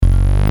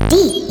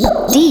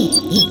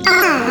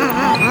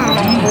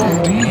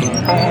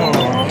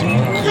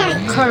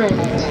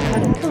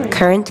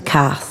Current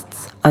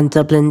casts on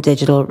Dublin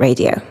Digital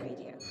Radio.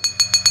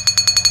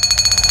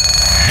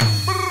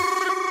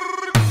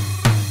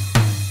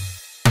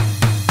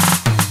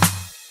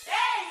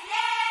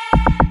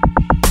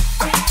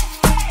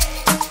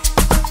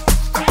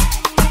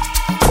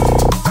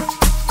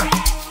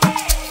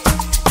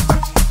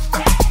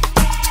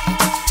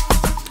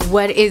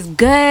 What is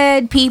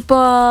good,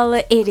 people?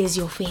 It is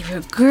your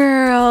favorite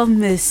girl,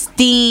 Miss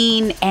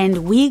Dean,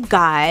 and we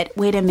got.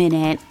 Wait a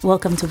minute.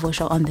 Welcome to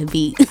Vosho on the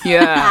Beat.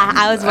 Yeah,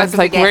 I was like,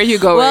 forget. Where are you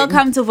going?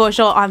 Welcome to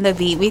Vosho on the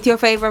Beat with your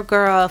favorite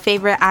girl,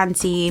 favorite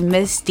auntie,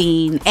 Miss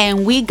Dean,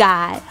 and we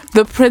got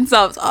the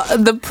princess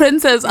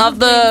of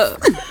the.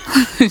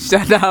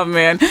 Shut up,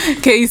 man.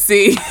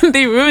 Casey,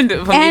 they ruined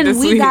it for me this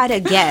week. And we got a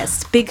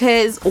guest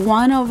because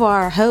one of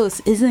our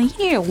hosts isn't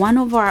here. One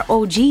of our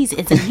OGs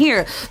isn't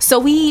here, so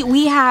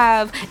we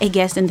have a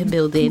guest in the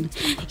building.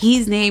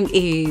 His name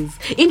is.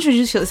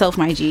 Introduce yourself,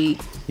 my G.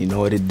 You know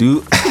what it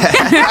do? Listen.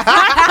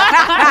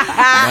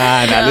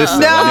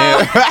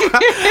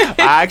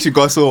 I actually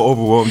got so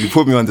overwhelmed. You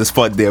put me on the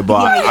spot there,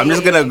 but I'm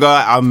just gonna go.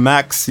 I'm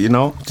Max. You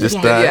know, just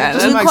we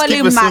Max, call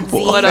him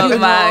Maxi. What up,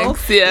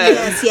 Max?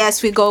 Yeah.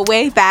 Yes. We go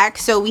way back.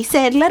 So we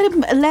said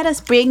let us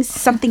bring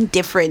something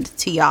different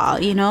to y'all.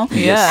 You know.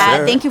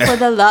 Yeah. Thank you for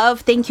the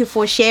love. Thank you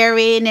for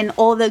sharing and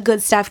all the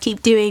good stuff.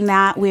 Keep doing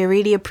that. We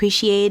really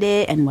appreciate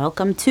it. And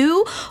welcome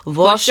to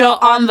Vosho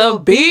on the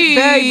Beat,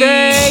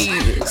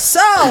 baby. So.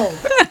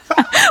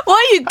 Why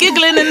are you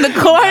giggling in the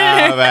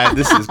corner? Nah, man,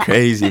 this is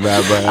crazy,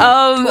 man.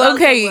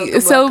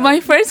 Welcome. My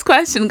first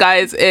question,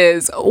 guys,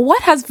 is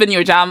what has been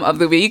your jam of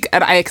the week?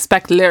 And I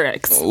expect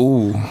lyrics.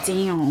 Ooh.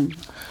 Damn.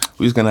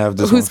 Who's gonna have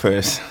this one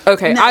first?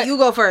 Okay, no, you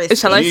go first.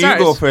 Shall I start?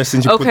 You go first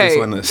since you put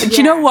this on us. Do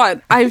you know what?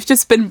 I've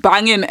just been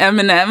banging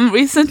Eminem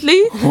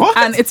recently. What?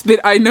 And it's been,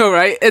 I know,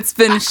 right? It's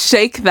been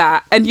Shake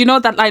That. And you know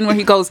that line where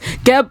he goes,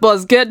 get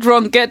buzzed, get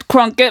drunk, get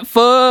crunk, get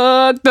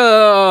fucked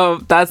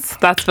up.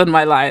 That's been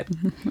my line.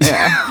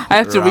 Yeah. I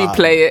have to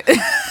replay it.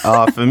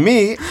 For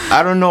me,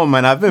 I don't know,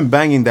 man. I've been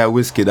banging that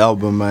Wizkid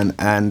album, man.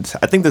 And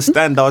I think the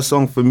standout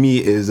song for me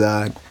is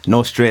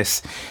No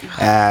Stress.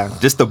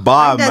 Just the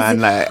bar, man.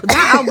 Like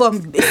that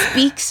album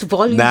speaks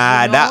volumes.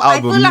 Nah, you know? that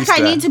album. I feel like I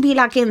need to be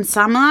like in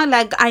summer.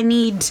 Like I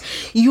need,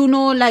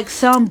 like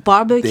some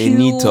barbecue. They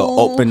need to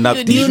open up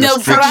these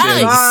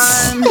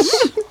restrictions.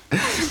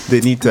 They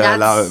need to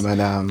allow it,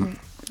 man.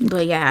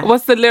 But yeah.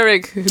 What's the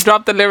lyric?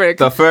 Drop the lyric.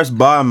 The first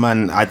bar,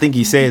 man, I think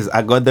he says,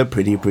 I got the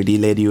pretty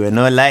lady with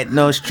no light,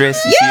 no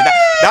stress. You see that?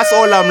 That's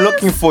all I'm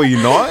looking for,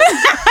 you know?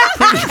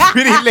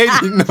 pretty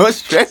lady, no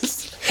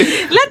stress.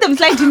 Let them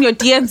slide in your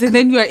DMs and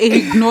then you are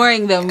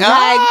ignoring them.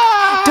 Like,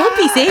 don't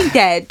be saying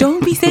that.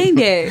 Don't be saying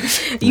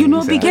that. You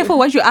know, be careful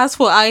what you ask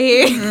for out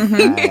here.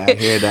 I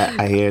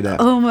hear that.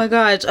 Oh my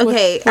gosh.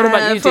 Okay. What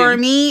about you, for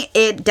me,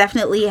 it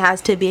definitely has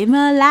to be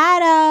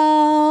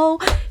Mulatto.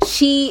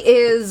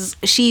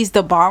 She's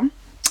the bomb.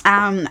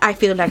 I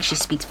feel like she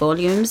speaks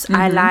volumes.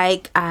 I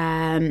like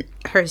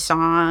her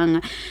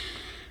song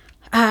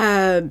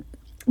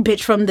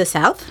Bitch from the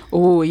South.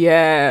 Oh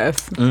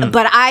yes.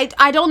 But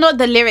I don't know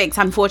the lyrics,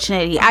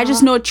 unfortunately. I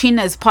just know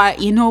Trina's part,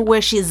 you know,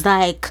 where she's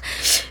like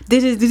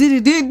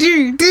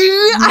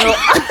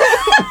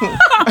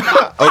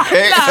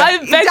Okay. I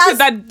bet you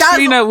that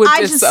Trina would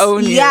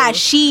disown you. Yeah,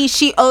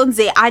 she owns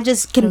it. I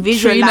just can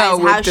visualize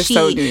how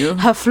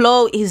her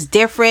flow is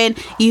different.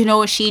 You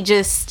know, she's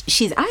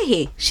out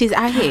here. She's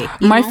out here.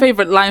 My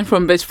favorite line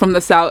from Bitch from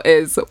the South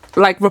is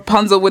like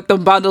Rapunzel with the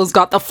bundles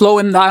got the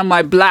flowing down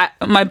my back.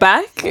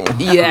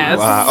 Yes.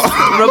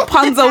 Wow.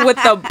 Rapunzel with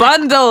the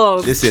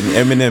bundles. Listen,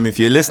 Eminem, if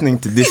you're listening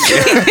to this,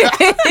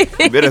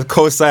 you better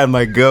co-sign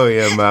my girl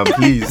here, man,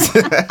 please.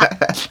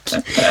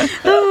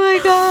 Oh my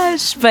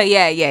gosh. But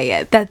yeah.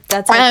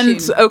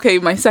 That's okay,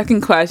 my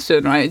second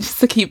question, right? Just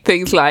to keep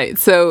things light.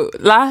 So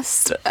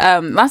last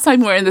time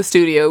we were in the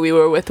studio, we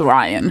were with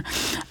Ryan,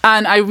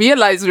 and I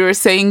realized we were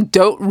saying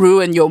don't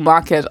ruin your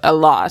market a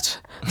lot.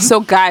 So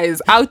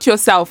guys, out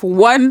yourself.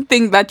 One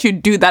thing that you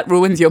do that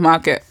ruins your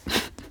market.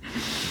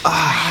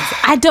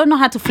 I don't know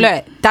how to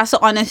flirt. That's the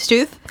honest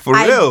truth. For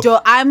real?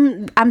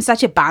 I'm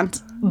such a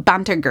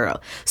banter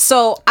girl.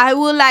 So I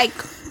will like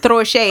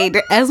throw shade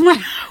as my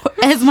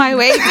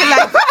way to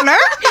like flirt,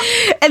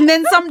 and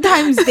then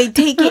sometimes they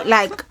take it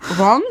like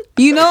wrong,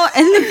 you know,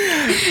 and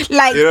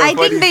like I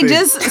think they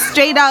just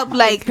straight up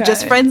like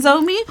just friend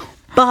zone me.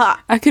 But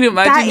I can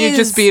imagine you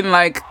just being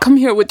like, "Come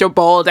here with your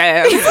bald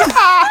ass."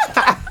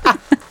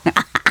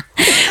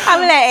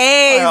 I'm like,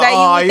 hey, is that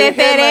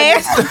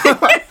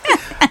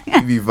you?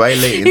 You be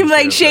violating. You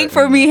like shake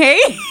for me, hey?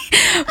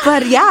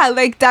 But yeah,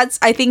 like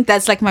I think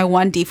that's like my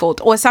one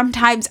default. Or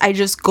sometimes I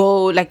just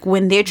go like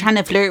when they're trying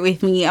to flirt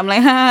with me, I'm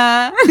like,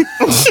 huh.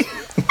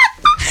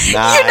 Nah,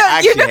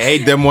 I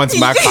hate them once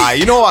my car.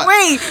 You know what?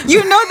 Wait,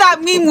 you know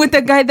that meme with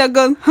the guy that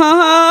goes,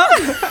 huh?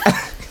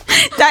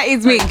 That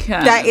is me.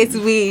 can't. That is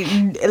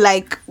me.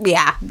 Like,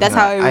 yeah, that's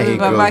how I hate move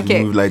my girls who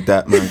market. move like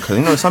that, man.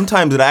 Because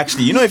sometimes it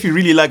actually, if you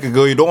really like a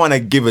girl, you don't want to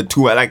give it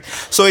to her. Like,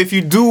 so if you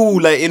do,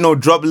 like,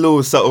 drop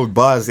little subtle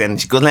bars and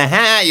she goes like,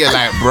 you're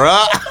like,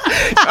 bruh,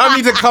 I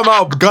need to come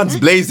out guns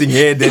blazing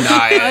here. Then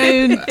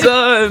I'm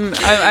done.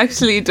 I'm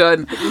actually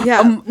done. Yeah,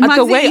 At the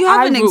Maxi, way you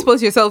I haven't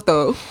exposed yourself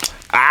though.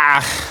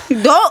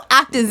 don't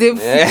Act as if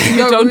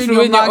you don't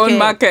ruin your own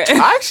market.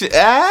 Actually,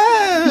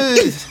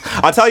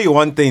 I'll tell you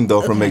one thing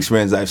though from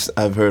experience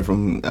I've heard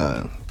from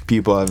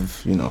people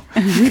see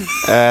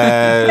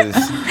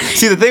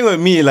the thing with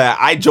me, like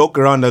I joke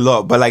around a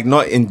lot, but like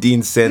not in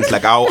Dean's sense.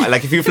 Like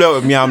like if you flirt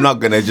with me, I'm not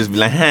gonna just be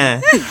like,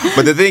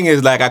 But the thing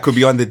is, like I could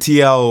be on the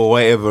TL or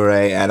whatever,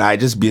 right, and I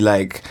just be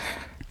like,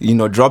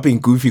 dropping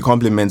goofy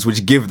compliments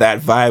which give that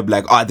vibe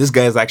like, this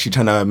guy is actually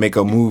trying to make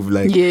a move,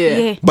 like,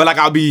 Yeah. but like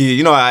I'll be,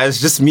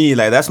 it's just me,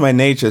 like that's my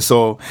nature.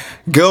 So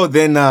girl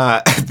then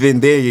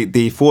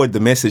they forward the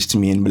message to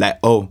me and be like,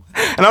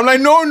 and I'm like,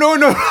 no, I'm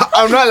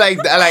not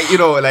like that, like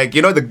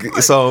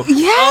so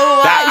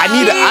that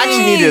I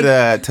actually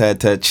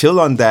needed to chill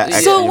on that. So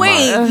actually,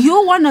 wait, man.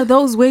 you're one of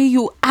those where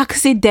you're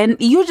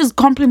just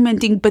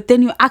complimenting, but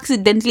then you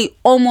accidentally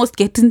almost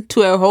get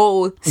into a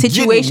whole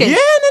situation. Yeah,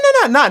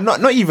 no,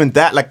 not even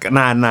that. Like,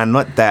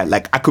 not that.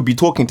 Like, I could be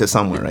talking to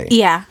someone, right?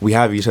 Yeah. We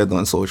have each other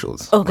on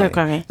socials. Okay, right?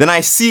 okay. Then I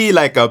see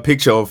like a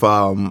picture of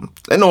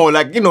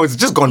it's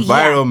just gone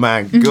viral,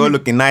 man. Girl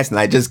looking nice, and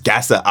I just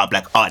gas her up,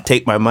 like,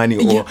 take my money,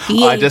 or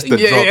just the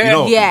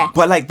drop, Yeah.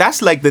 But like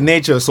that's like the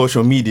nature of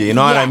social media, you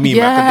know what I mean?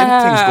 Yeah. Man?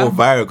 'Cause then things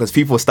go viral because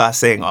people start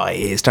saying,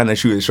 he's trying to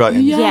shoot a shot,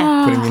 and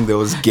Yeah. putting in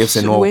those gifts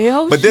and all.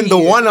 Well, But then the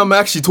shit. one I'm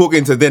actually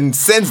talking to then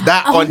sends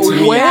that onto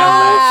me. Well,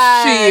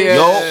 I'm like, shit.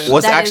 yo,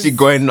 what's That actually is-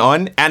 going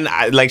on? And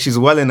she's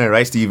well in her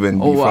rights to even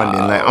be Wow. funny.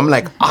 Like I'm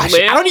like,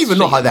 shit, I don't even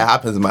know how that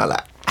happens, man.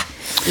 Like,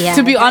 Yeah,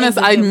 To be that honest,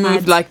 is I really move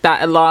mad. like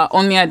that a lot.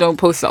 Only I don't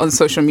post it on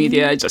social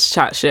media. I just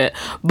chat shit.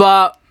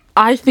 But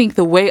I think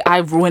the way I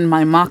ruin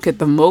my market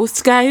the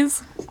most,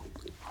 guys,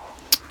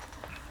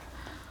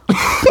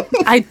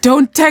 I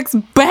don't text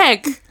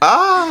back.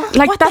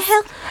 Like What that's the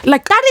hell?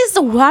 like That is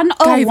the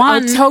 101. Guys,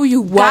 I'll tell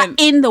you one.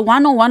 In the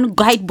 101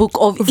 guidebook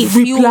of if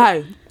you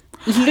reply.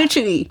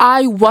 literally.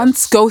 I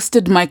once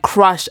ghosted my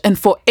crush, and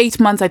for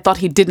 8 months I thought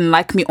he didn't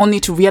like me, only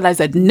to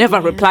realize I'd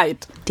never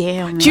replied.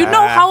 Damn. Do you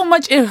know how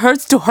much it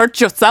hurts to hurt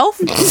yourself?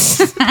 You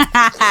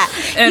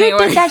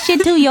Anyway. did that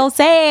shit to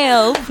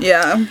yourself.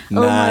 Yeah.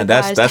 nah, my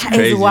that's gosh, that is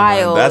crazy.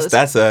 wild. Man.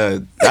 That's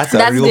a That's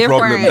real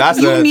problem.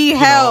 different. You need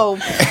help.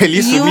 At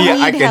least You for me,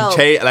 I need can help.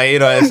 change. Like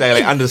it's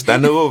like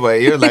understandable, but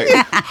you're like,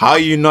 how are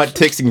you not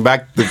texting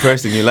back the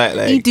person you like?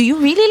 Like, Do you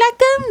really like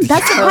them?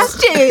 That's the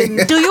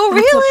question. Do you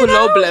really? That's a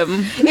though?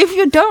 problem. If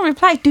you don't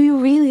reply, do you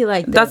really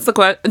like them? That's the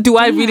question. Do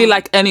I really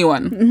like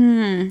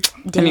anyone?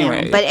 Damn.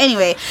 Anyway. But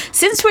anyway,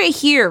 since we're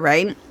here,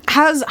 right?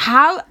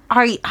 How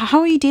are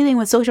you dealing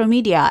with social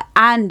media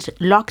and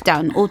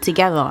lockdown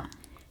altogether?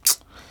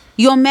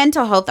 Your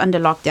mental health under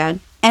lockdown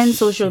and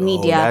social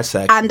media that's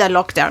actually- under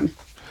lockdown.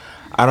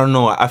 I don't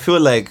know. I feel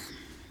like,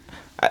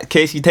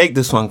 Casey, take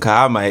this one, cause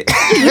I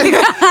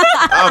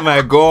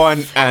might go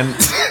on and.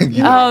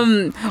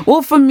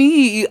 Well, for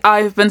me,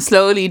 I've been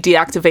slowly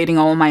deactivating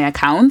all my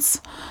accounts.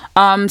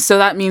 So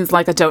that means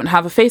like I don't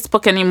have a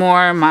Facebook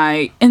anymore.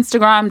 My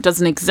Instagram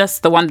doesn't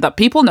exist. The one that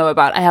people know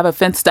about. I have a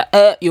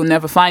Finsta. You'll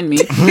never find me.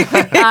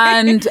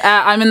 And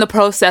I'm in the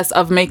process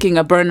of making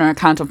a burner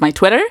account of my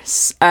Twitter.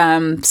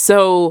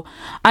 So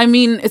I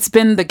mean, it's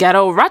been the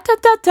ghetto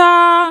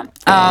rat-ta-ta-ta.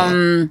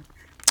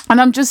 And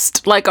I'm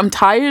just like, I'm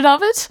tired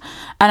of it.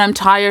 And I'm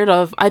tired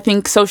of, I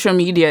think social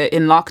media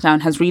in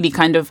lockdown has really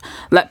kind of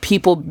let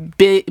people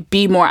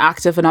be more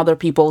active in other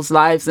people's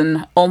lives,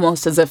 and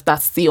almost as if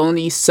that's the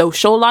only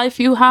social life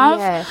you have.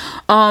 Yeah.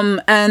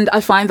 And I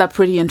find that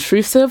pretty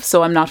intrusive.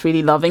 So I'm not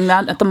really loving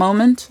that at the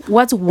moment.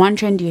 What's one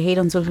trend you hate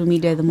on social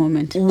media at the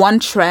moment? One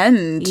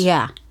trend.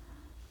 Yeah.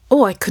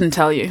 Oh, I couldn't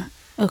tell you.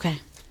 Okay.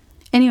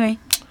 Anyway,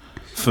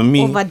 For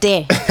me, over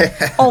there.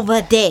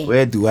 Over there.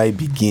 where do I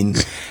begin?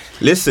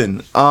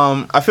 Listen,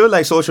 I feel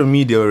like social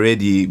media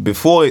already,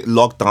 before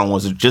lockdown,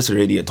 was just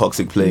already a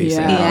toxic place.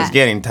 And I Yeah. was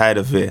getting tired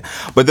of it.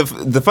 But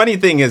the funny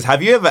thing is,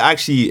 have you ever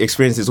actually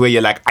experienced this where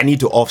you're like, I need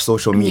to off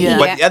social media, Yeah.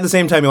 but at the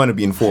same time, you want to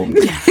be informed?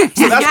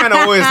 So that's kind of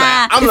always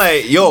like, I'm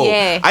like, yo,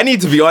 Yeah. I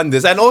need to be on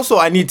this. And also,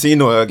 I need to,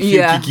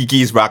 Yeah.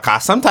 kikis, braka.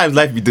 Sometimes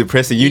life be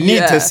depressing. You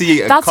need to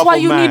see a That's couple why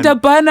you man. need a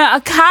burner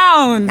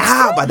account.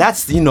 But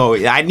that's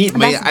I need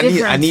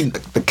I need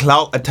the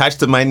clout attached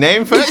to my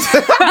name first.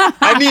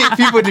 I need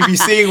people to be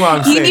seeing what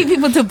I'm saying. You need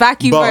people to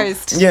back you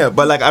first. Yeah,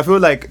 but like I feel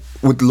like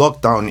with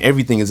lockdown,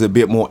 everything is a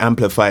bit more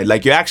amplified.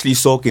 Like you're actually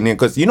soaking in,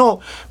 because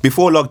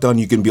before lockdown,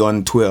 you can be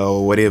on Twitter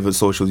or whatever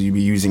socials you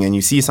be using, and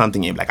you see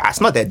something, and you're like,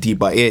 it's not that deep,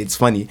 but yeah, it's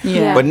funny.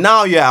 Yeah. But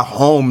now you're at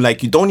home,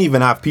 like you don't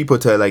even have people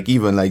to like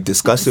even like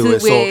discuss it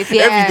with. So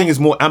yeah. everything is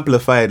more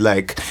amplified,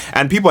 like,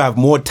 and people have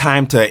more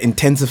time to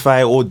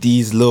intensify all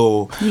these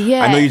little.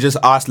 Yeah. I know you just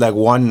asked like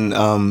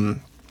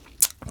one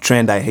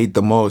trend I hate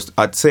the most.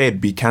 I'd say it'd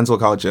be cancel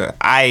culture.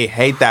 I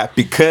hate that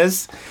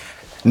because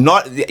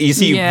Not you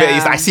see.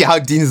 Yeah. I see how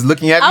Dean is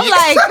looking at me.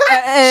 I'm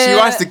like, she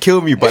wants to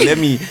kill me, but let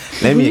me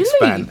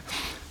expand.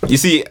 You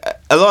see,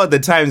 a lot of the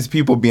times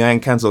people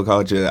behind cancel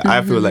culture,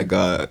 I feel like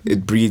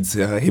it breeds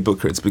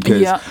hypocrites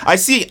because I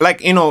see,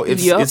 like, you know,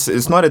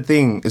 it's not a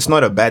thing, it's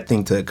not a bad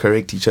thing to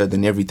correct each other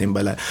and everything,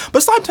 but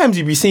sometimes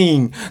you be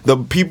seeing the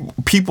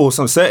people,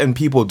 some certain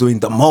people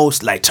doing the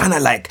most, like trying to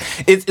like,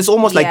 it's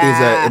almost like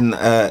there's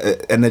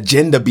an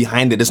agenda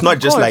behind it. It's not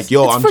just like,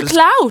 yo, it's I'm for just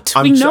clout.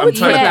 I'm trying to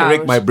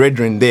correct my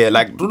brethren there,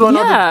 like,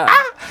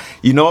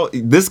 you know,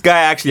 this guy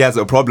actually has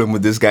a problem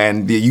with this guy,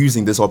 and they're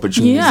using this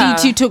opportunity. Yeah.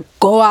 to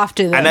go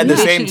after them. And at the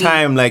same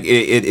time, like,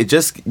 it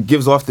just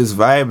gives off this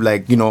vibe,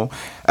 like, you know,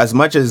 as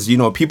much as, you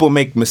know, people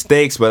make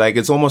mistakes, but like,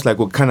 it's almost like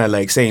we're kind of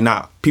like saying,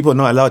 nah, people are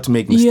not allowed to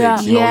make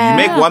mistakes. You know, you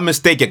make one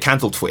mistake, you're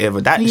cancelled forever.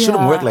 That it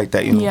shouldn't work like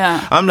that, you know.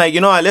 Yeah. I'm like, you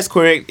know what, let's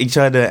correct each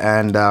other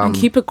and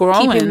keep it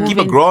growing. Keep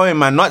it growing,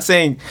 man. Not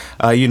saying,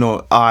 you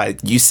know,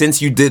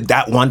 since you did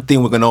that one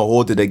thing, we're gonna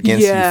hold it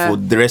against you for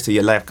the rest of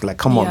your life. Like,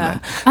 come on,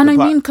 man. And I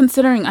mean,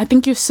 considering, I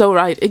think you're so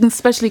right,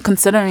 especially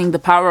considering the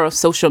power of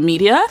social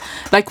media.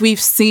 Like,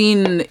 we've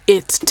seen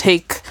it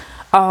take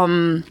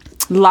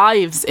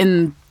lives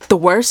in the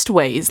worst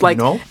ways, like,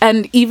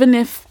 and even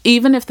if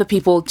the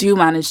people do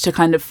manage to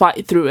kind of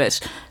fight through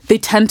it, they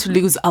tend to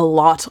lose a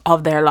lot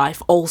of their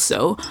life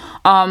also.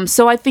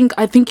 So I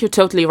think you're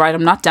totally right.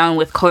 I'm not down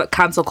with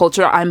cancel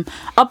culture. I'm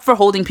up for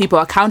holding people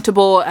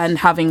accountable and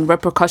having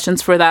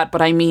repercussions for that,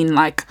 but I mean,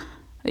 like,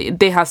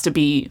 there has to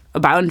be a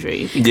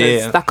boundary,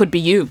 because that could be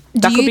you.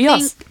 That could be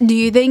us. Do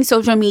you think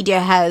social media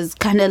has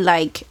kind of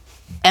like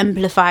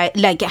amplified,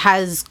 like,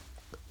 has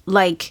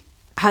like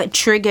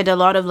triggered a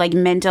lot of like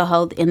mental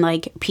health in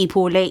like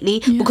people lately?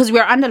 Because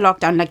we're under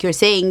lockdown, like you're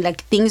saying,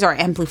 like things are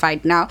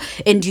amplified now.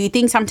 And do you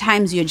think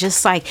sometimes you're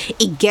just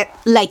like, it get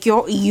like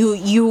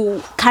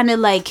you kind of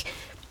like,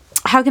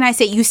 how can I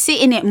say, you sit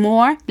in it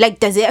more?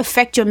 Like, does it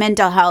affect your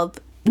mental health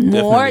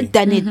more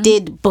than it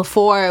did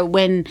before,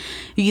 when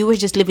you were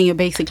just living your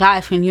basic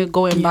life and you're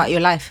going about your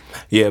life?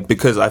 Yeah,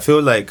 because I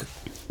feel like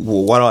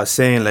what I was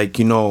saying, like,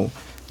 you know,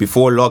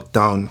 before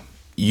lockdown,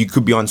 you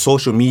could be on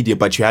social media,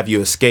 but you have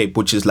your escape,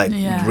 which is like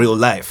real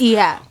life.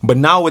 Yeah. But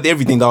now with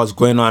everything that was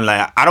going on,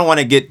 like, I don't want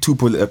to get too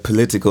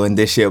political in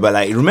this shit, but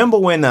like, remember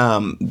when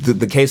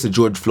the case of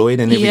George Floyd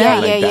and everything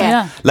like that?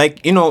 Yeah.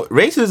 Like, you know,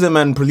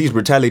 racism and police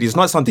brutality is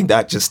not something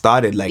that just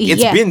started. Like,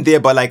 it's been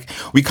there, but like,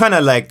 we kind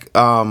of like,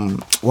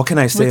 what can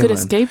I say? We could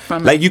escape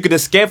from it. Like, you could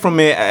escape from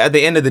it at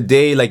the end of the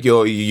day. Like,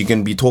 you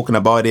can be talking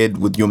about it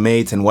with your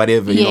mates and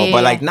whatever, you know.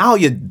 But like, now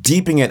you're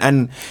deeping it,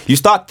 and you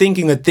start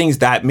thinking of things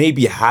that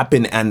maybe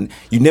happen and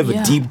you never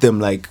deep them,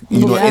 like,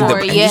 you know, in the,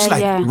 and you're just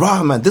like,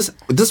 raw, man, this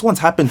once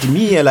happened to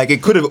me, and like,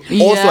 it could have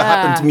also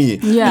happened to me.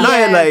 And now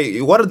you're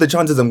like, what are the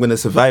chances I'm gonna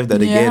survive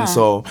that again?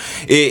 So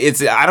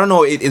it's I don't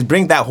know, it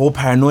brings that whole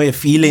paranoia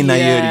feeling that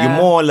you're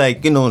more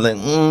like, you know, like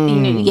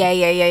I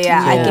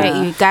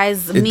get you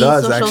guys.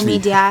 Social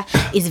media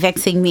is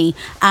vexing me.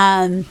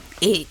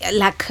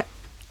 Like,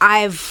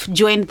 I've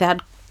joined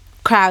that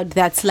crowd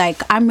that's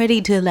like, I'm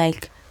ready to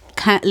like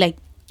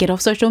get off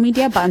social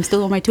media, but I'm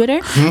still on my Twitter.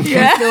 I'm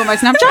still on my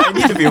Snapchat. I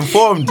need to be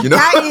informed, you know.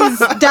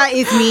 That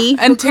is me.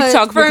 And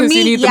TikTok, because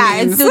you need the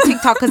memes. and still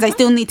TikTok, because I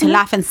still need to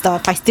laugh and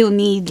stuff. I still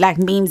need like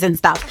memes and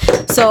stuff.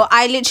 So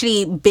I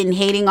literally been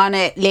hating on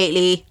it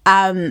lately.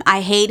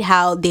 I hate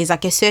how there's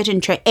like a certain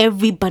trend.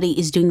 Everybody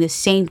is doing the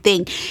same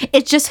thing.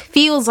 It just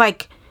feels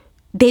like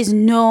there's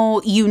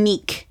no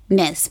uniqueness.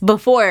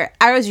 Before,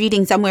 I was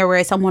reading somewhere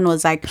where someone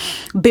was like,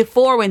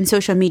 before, when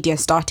social media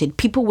started,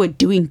 people were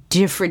doing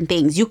different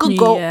things. You could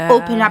go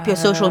open up your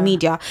social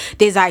media,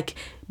 there's like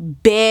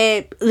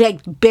bare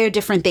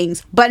different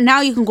things. But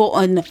now you can go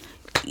on,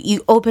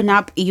 you open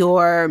up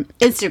your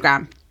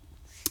Instagram,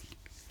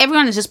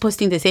 everyone is just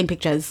posting the same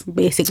pictures,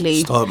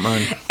 basically. Stop,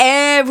 man.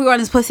 Everyone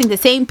is posting the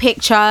same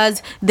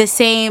pictures, the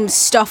same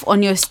stuff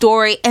on your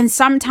story. And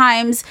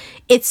sometimes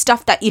it's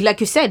stuff that you, like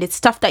you said, it's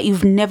stuff that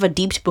you've never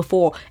deeped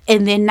before.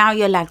 And then now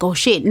you're like, oh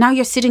shit, now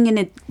you're sitting in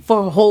it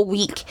for a whole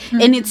week.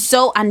 And it's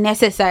so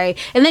unnecessary.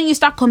 And then you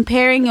start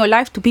comparing your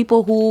life to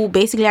people who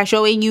basically are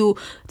showing you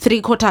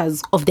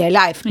 3/4 of their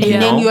life. And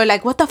then you're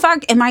like, what the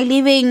fuck? Am I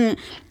living...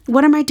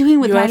 What am I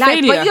doing with my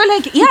life? failure. But you're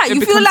like,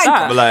 you feel like,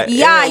 that. But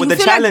like, with the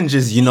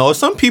challenges, you know,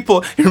 some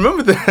people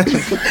remember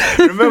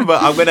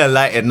I'm gonna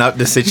lighten up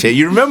the situation.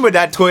 You remember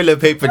that toilet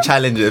paper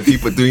challenge that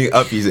people doing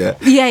uppies,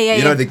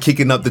 you know, they're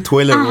kicking up the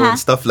toilet roll and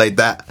stuff like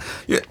that.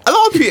 A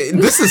lot of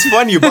people, this is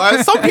funny,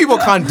 but some people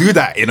can't do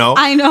that, you know.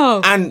 I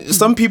know. And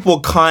some people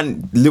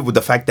can't live with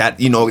the fact that,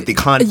 you know, they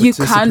can't You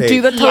participate. can't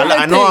do the toilet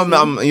I know thing.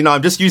 I'm you know,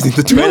 I'm just using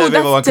the toilet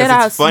paper one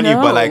because it's funny,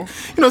 but like,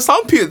 you know,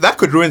 some people, that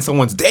could ruin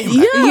someone's day, man.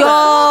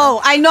 Yo,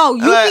 I know.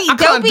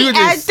 They'll be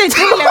at the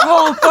toilet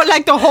roll for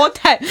like the whole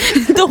time.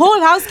 The whole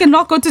house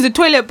cannot go to the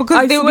toilet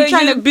because they will be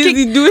trying to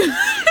busy doing.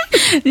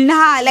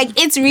 Nah, like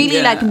it's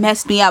really like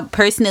messed me up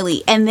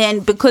personally. And then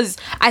because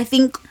I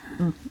think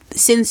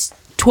since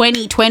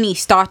 2020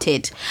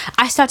 started,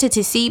 I started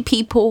to see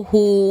people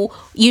who,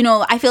 you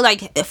know, I feel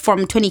like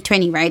from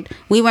 2020, right,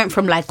 we went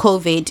from like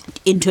COVID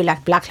into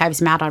like Black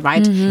Lives Matter,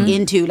 right,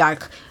 into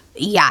like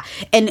Yeah,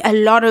 and a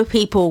lot of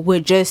people were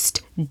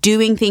just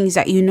doing things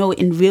that in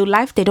real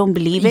life they don't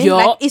believe in.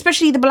 Yup. Like,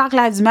 especially the Black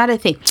Lives Matter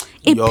thing.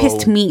 It Yo.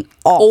 pissed me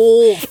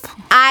off.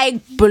 I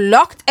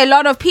blocked a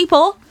lot of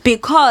people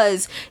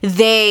because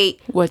they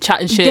We're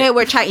chatting shit. They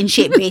were chatting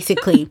shit,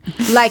 basically.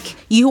 Like,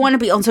 you want to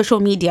be on social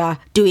media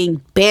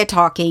doing bear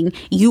talking.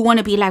 You want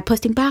to be like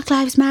posting Black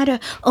Lives Matter.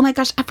 Oh my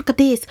gosh, Africa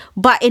this.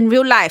 But in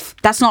real life,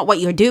 that's not what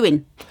you're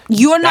doing.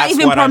 You're not That's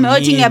even what I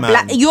promoting mean,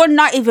 man. You're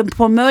not even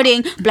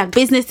promoting black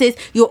businesses.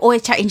 You're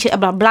always chatting shit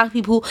about black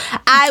people.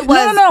 I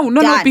was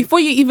No. done. Before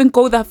you even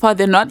go that far,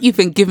 they're not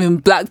even giving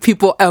black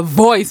people a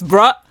voice,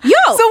 bruh. Yo,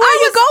 so where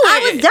you going?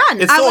 I was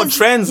done. It's I all was-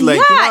 trends, like,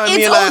 yeah, you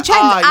know what I it's mean?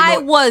 all Like, trends. I you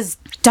know- was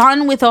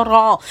done with it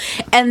all,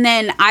 and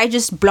then I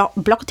just block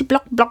Block I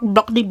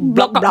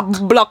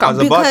was about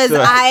because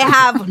to- I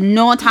have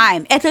no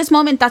time at this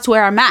moment. That's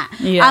where I'm at.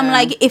 Yeah. I'm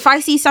like, if I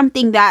see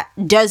something that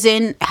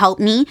doesn't help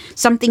me,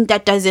 something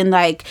that doesn't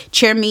like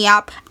cheer me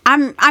up,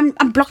 I'm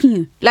blocking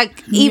you.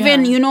 Like,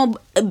 even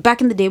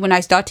back in the day when I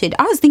started,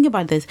 I was thinking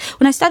about this.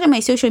 When I started my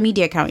social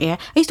media account, I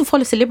used to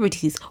follow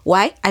celebrities.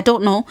 Why? I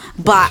don't know,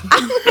 but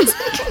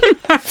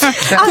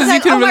Because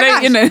you can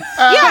relate,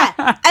 yeah.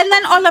 And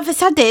then all of a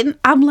sudden,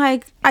 I'm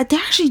like, they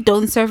actually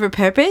don't serve a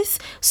purpose.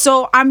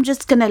 So I'm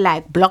just gonna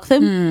like block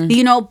them,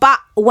 But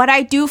what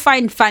I do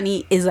find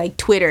funny is like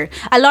Twitter.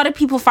 A lot of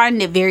people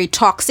find it very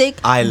toxic.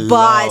 I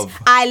but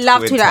I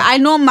love Twitter. I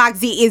know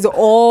Maxi is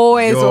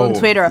always Yo, on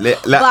Twitter,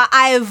 but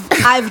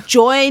I've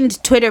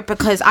joined Twitter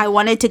because I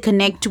wanted to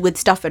connect with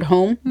stuff at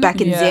home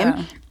back in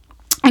Zim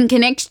and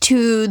connect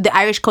to the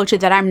Irish culture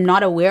that I'm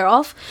not aware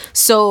of.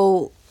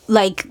 So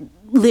like,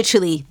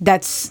 literally,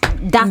 that's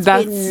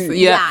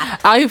been,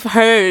 I've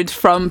heard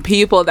from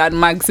people that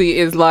Maxi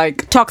is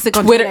like toxic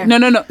on Twitter. Twitter.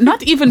 No,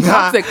 not even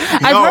toxic.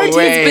 I've heard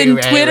he's been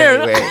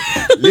Twitter.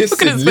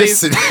 Look at his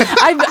face. Listen.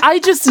 I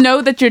just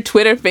know that you're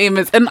Twitter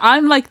famous, and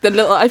I'm like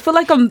I feel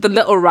like I'm the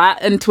little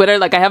rat in Twitter.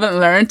 Like, I haven't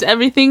learned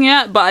everything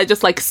yet, but I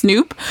just like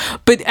snoop.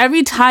 But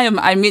every time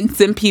I meet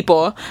some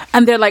people,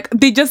 and they're like,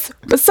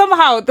 but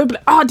somehow they're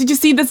like, oh, did you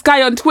see this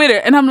guy on Twitter?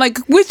 And I'm like,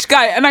 which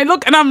guy? And I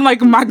look, and I'm like,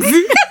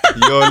 Maxi.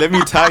 Yo, let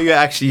me tell you,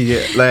 actually,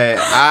 like,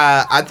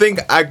 I think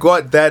I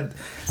got that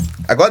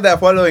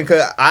following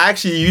because I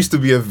actually used to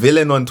be a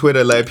villain on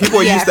Twitter. Like,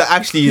 people used to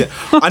actually,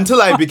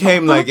 until I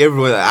became like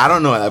everyone, I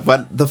don't know.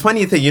 But the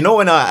funny thing,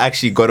 when I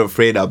actually got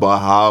afraid about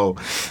how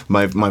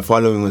my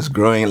following was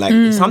growing,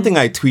 like something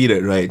I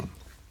tweeted, right?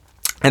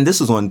 And this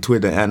was on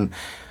Twitter, and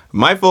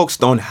my folks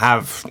don't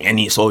have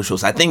any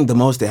socials. I think the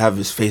most they have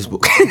is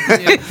Facebook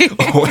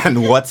and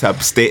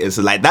WhatsApp status.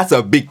 Like, that's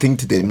a big thing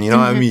to them, you know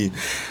what I mean?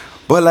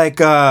 But like,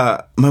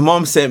 my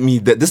mom sent me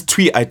this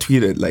tweet I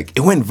tweeted. Like,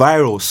 it went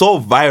viral, so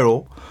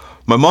viral.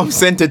 My mom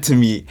sent it to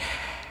me,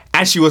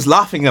 and she was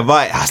laughing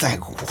about it. I was like,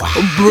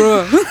 wow,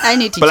 Bro. I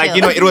need to but like,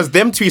 chill. it was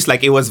them tweets.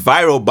 Like, it was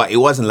viral, but it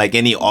wasn't like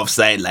any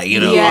offside. Like, it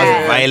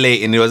wasn't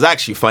violating. It was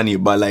actually funny.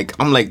 But like,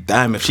 I'm like,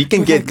 damn, if she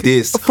can get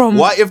this,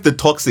 what if the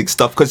toxic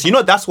stuff? Because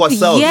that's what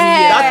sells.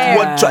 Yeah.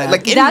 That's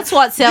what That's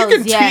what sells, You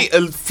can yeah. tweet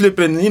a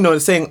flipping,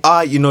 saying,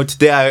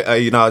 today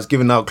I was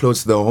giving out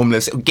clothes to the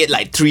homeless. Get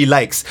like 3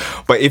 likes.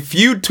 But if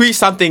you tweet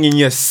something and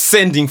you're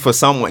sending for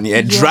someone,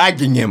 you're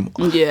dragging him,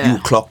 you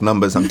clock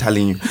numbers. I'm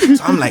telling you.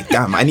 So I'm like,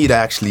 damn, I need to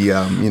actually,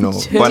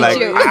 But like,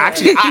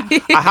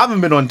 I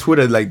haven't been on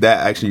Twitter like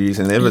that actually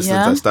recently. Ever since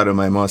I started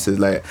my masters,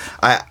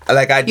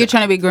 You're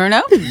trying to be grown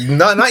up?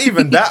 no, not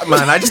even that,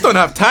 man. I just don't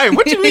have time.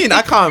 What do you mean?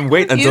 I can't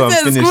wait until I'm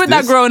finished Screw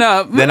that this. grown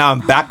up. Then I'm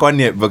back on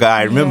it because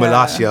I remember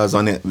last year I was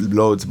on it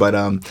loads. But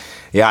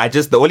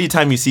the only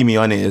time you see me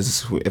on it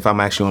is if I'm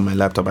actually on my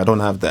laptop. I don't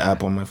have the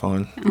app on my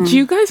phone. Do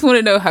you guys want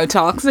to know how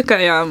toxic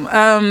I am?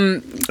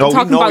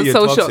 Talking about you're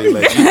social. toxic,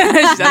 like,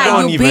 I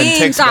don't You even being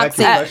text back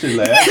to you. toxic.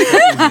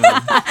 Actually,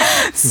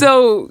 like,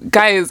 So,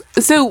 guys,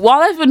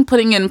 while I've been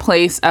putting in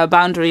place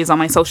boundaries on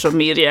my social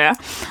media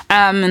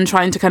and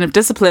trying to kind of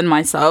discipline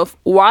myself,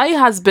 why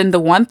has been the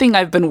one thing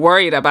I've been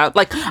worried about?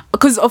 Like,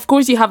 because of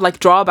course you have like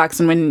drawbacks,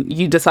 and when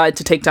you decide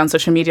to take down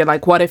social media,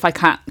 like, what if I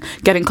can't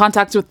get in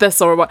contact with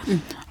this or what?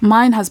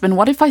 Mine has been,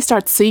 what if I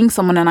start seeing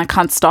someone and I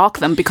can't stalk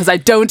them because I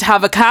don't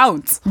have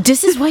accounts?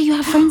 This is why you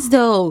have friends,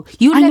 though.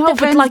 I know,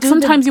 but like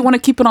sometimes you want to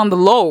keep it on the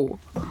low.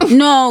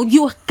 No,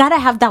 you gotta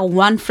have that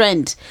one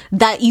friend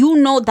that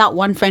that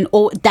one friend,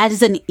 or that is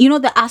the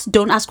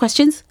don't ask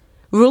questions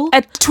rule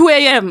At 2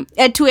 a.m.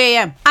 at 2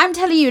 a.m. I'm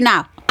telling you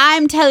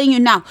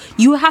now,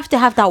 you have to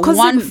have that 'Cause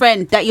one then-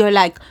 friend that you're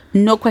like,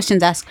 no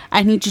questions asked.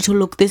 I need you to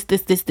look this,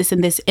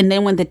 and this. And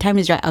then when the time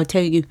is right, I'll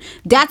tell you.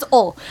 That's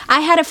all. I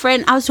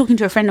was talking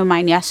to a friend of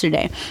mine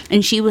yesterday,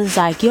 and she was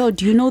like, yo,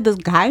 do you know this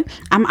guy?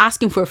 I'm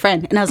asking for a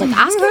friend. And I was like,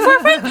 asking for a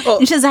friend?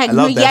 And she's like,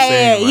 no, love that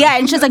saying, man. yeah.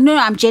 And she's like, no,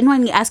 I'm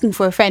genuinely asking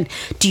for a friend.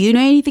 Do you know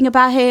anything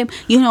about him?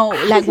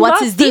 What's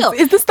What's his deal?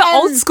 Is this the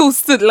old school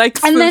And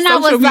then I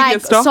social was media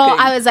like, stalking? so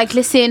I was like,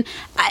 listen,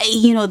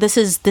 this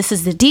is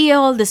the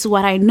deal. This is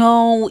what I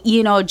know.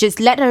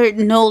 Just let her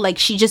know. Like,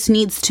 she just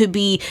needs to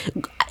be.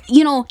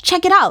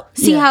 check it out,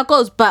 see how it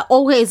goes, but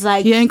always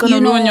like You ain't gonna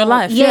ruin your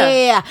life.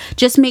 Yeah.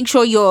 Just make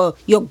sure you're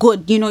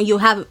good.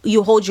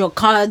 You hold your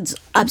cards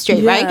up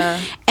straight, Yeah.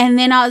 right? And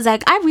then I was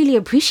like, I really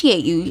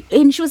appreciate you.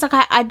 And she was like,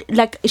 I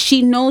like,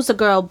 she knows the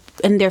girl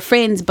and they're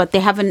friends, but they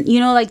haven't,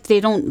 like they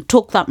don't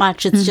talk that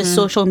much. It's just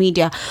social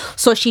media.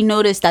 So she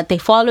noticed that they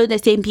follow the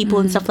same people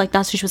and stuff like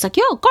that. So she was like,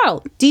 yo,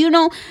 girl, do you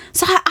know?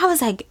 So I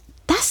was like,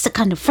 that's the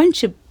kind of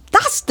friendship.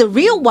 That's the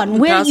real one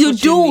where That's you what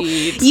do,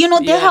 you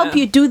need. they help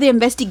you do the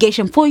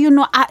investigation for you.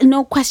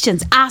 No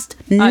questions asked,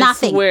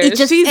 nothing. I swear. It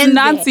just She's ends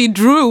Nancy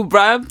Drew,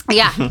 bruv. there.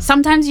 Yeah,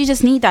 sometimes you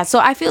just need that. So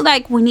I feel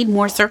like we need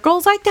more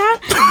circles like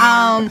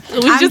that.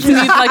 We just need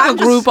like a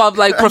group of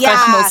like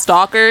professional Yeah.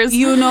 stalkers.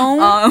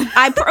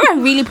 I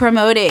really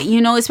promote it,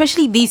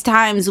 especially these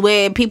times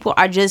where people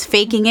are just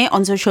faking it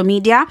on social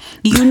media.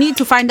 You need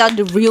to find out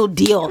the real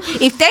deal.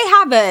 If they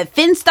have a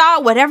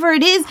Finsta, whatever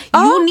it is,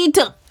 you need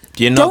to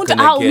You're not Don't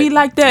gonna out me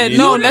like that. you're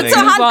No, not let's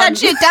gonna move hunt on. that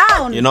shit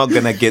down. You're not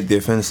gonna get the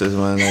offenses,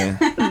 man.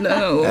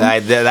 No.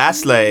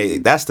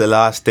 That's the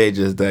last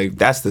stages. Like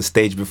that's the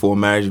stage before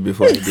marriage.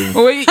 Before I do.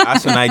 Wait.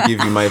 That's when I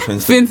give you my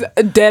offenses. Vince,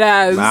 dead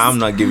ass. Nah, I'm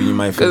not giving you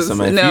my offenses, 'Cause,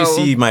 man. no. If you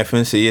see my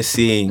offenses, you're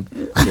seeing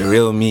the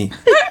real me.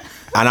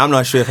 And I'm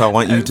not sure if I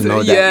want you to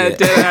know that. Yeah, yet.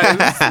 dead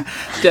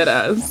ass. Dead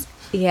ass.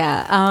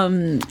 Yeah.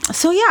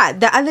 So yeah,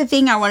 the other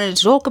thing I wanted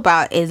to talk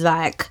about is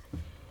like,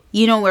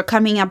 we're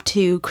coming up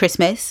to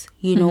Christmas.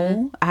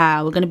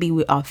 We're gonna be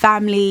with our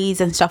families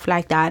and stuff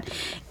like that.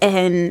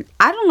 And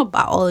I don't know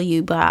about all of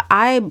you, but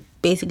I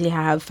basically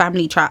have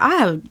I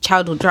have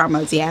childhood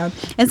dramas, yeah.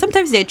 And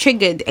sometimes they're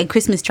triggered at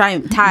Christmas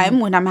time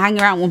when I'm hanging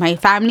around with my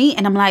family,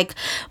 and I'm like,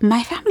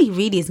 my family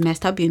really is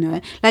messed up,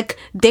 Like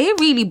they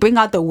really bring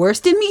out the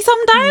worst in me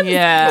sometimes.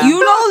 Yeah.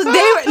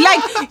 They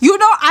like,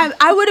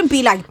 I wouldn't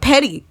be like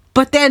petty,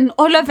 but then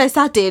all of a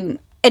sudden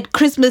at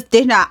Christmas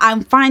dinner,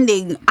 I'm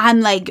finding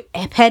I'm like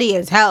petty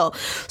as hell.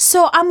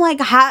 So I'm like,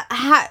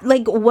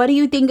 like, what do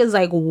you think is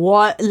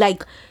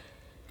like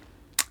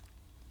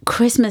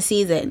Christmas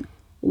season?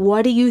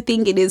 What do you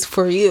think it is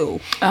for you?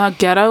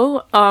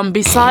 Ghetto.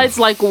 Besides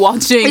like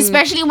watching,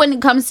 Especially when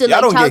it comes to Y'all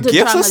like don't get childhood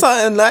gifts or traumas.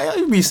 something. Like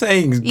you be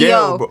saying,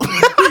 Yo. ghetto, bro.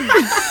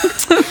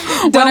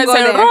 when I go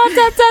say there.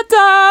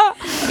 "Ra-ta-ta-ta,"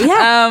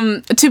 Yeah.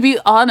 to be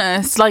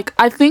honest, like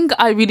I think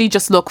I really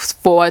just look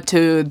forward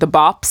to the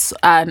bops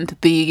and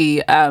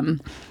the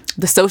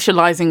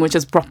socializing, which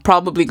is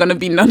probably going to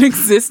be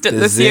non-existent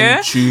The this Zen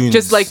year. tunes.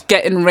 Just like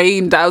getting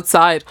rained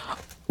outside.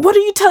 What are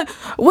you telling?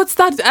 What's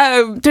that?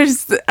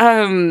 There's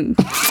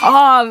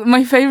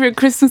my favorite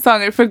Christmas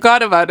song. I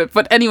forgot about it.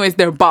 But anyways,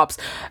 they're bops.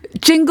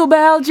 Jingle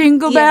bell,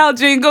 jingle bell,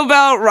 jingle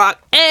bell, rock.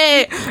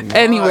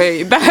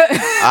 Anyway,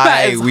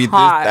 that is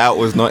hot. That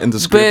was not in the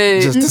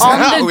script. But Just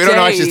on the we don't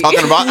know what she's day-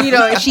 talking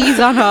about. She's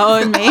on her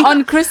own, man.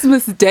 On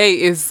Christmas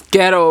Day is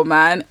ghetto,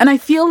 man, and I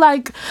feel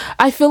like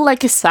I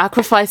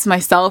sacrifice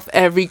myself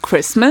every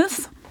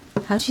Christmas.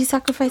 How do you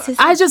sacrifice yourself?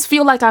 I just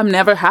feel like I'm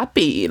never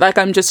happy. Like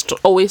I'm just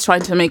always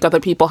trying to make other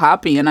people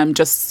happy, and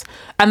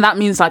and that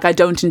means like I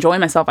don't enjoy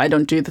myself. I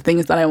don't do the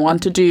things that I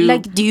want to do.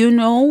 Like, do you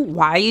know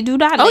why you do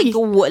that? yeah,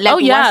 what's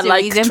the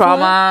like reason for it?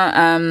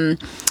 trauma,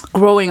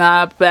 growing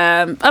up,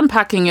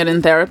 unpacking it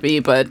in therapy.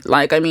 But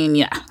like, I mean,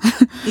 yeah,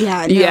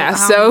 Yeah, no, yeah.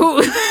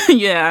 So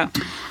yeah.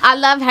 I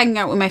love hanging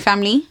out with my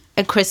family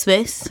at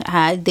Christmas.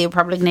 They're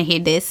probably gonna hear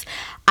this.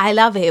 I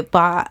love it,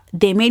 but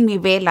they made me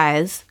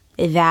realize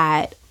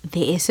that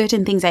there is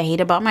certain things I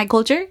hate about my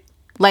culture,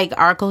 like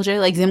our culture,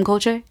 like Zim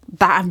culture,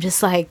 that I'm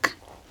just like,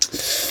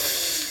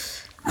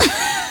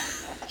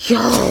 yo,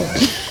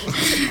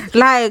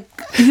 like,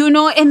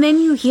 and then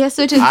you hear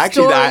certain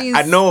Actually, stories.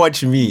 I know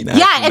what you mean.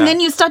 Yeah, and then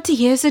you start to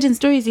hear certain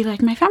stories. You're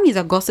like, my family's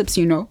are gossips,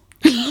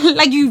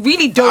 like you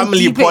really don't family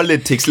keep it.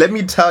 politics. Let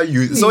me tell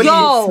you, it's only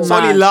Yo,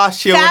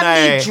 last year when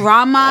family I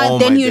drama. Oh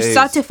Then my you days.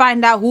 start to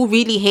find out who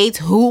really hates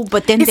who.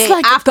 But then It's they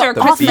like after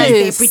The Christmas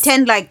they Office.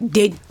 pretend like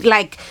they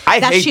like I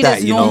that hate shit that,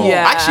 is you know. normal.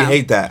 Yeah. I actually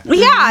hate that.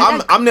 Yeah,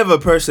 I'm never a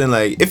person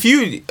like if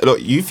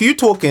you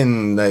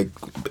talking like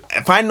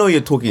if I know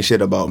you're talking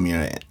shit about me,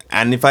 right?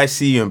 And if I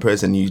see you in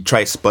person, you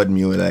try spud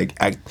me or like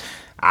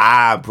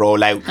bro,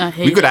 like I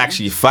hate we could that.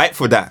 actually fight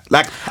for that.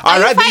 Like, Are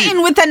you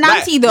fighting with an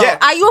auntie though? yeah,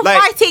 Are you like-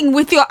 fighting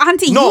with your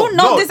auntie? No,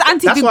 this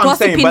auntie that's be what I'm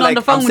saying, gossiping but, on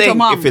the phone I'm with your saying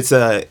mom.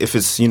 if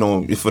it's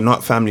if we're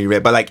not family,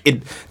 right? But like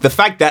the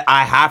fact that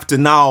I have to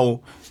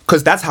now.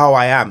 Because that's how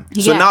I am.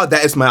 So Yeah. now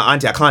that is my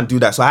auntie, I can't do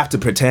that. So I have to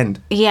pretend.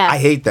 Yeah. I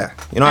hate that.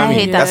 You know what I I mean?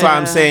 hate that. That's why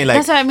I'm saying, like,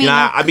 That's what I mean,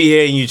 like- I be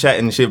hearing you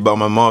chatting shit about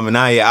my mom, and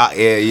now you're out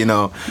here,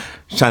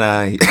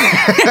 trying to.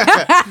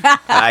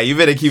 You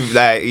better keep,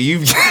 like, you.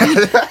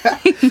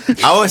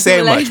 I won't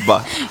say Like- much,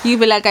 but. You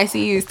be like, I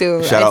see you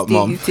still. Shut I up, see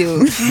Mom. you still.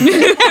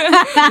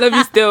 Love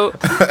you still.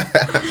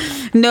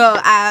 No,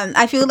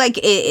 I feel like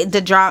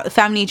the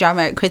family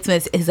drama at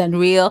Christmas is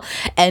unreal,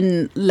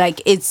 and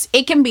like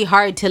it can be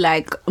hard to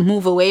like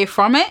move away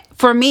from it.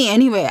 For me,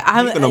 anyway,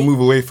 I'm You're gonna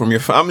move away from your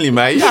family,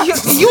 man. You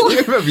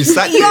better be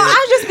sat Yo, there.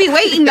 I'll just be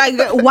waiting like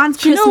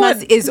once You know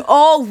Christmas what? is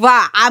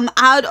over, I'm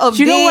out of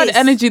You know what this.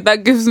 energy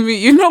that gives me?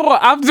 You know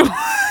what Abdul?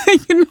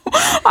 You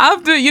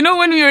after, you know,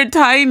 when we were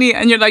tiny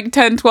and you're like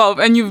 10, 12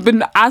 and you've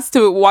been asked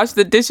to wash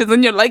the dishes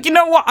and you're like, you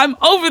know what, I'm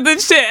over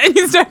this shit. And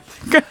you start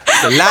The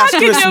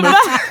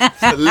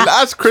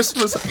last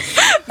Christmas.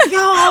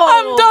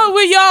 I'm done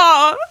with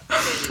y'all.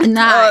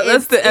 Nah,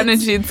 That's the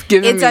energy it's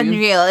giving It's me.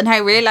 unreal. And I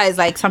realize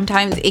like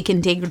sometimes it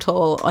can take a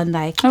toll on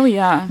like, Oh,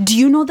 yeah. do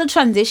you know the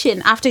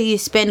transition after you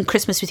spend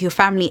Christmas with your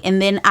family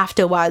and then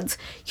afterwards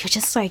you're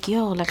just like,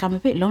 yo, like I'm a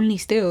bit lonely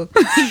still.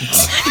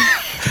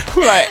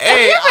 Like,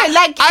 hey,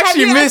 Like, I have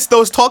actually you- miss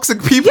those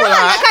toxic people. Yeah,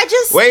 like I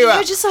just, Where you you're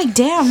at? just like,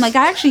 damn, like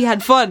I actually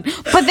had fun.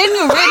 But then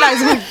you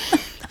realize,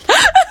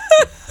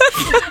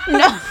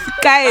 no,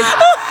 guys,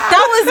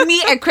 that was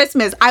me at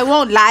Christmas. I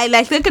won't lie,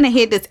 like they're gonna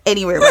hear this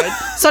anyway, right?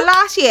 So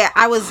last year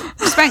I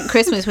spent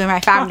Christmas with my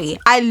family.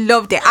 I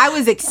loved it. I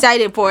was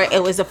excited for it.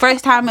 It was the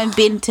first time I've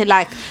been to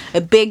like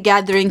a big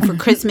gathering for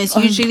Christmas.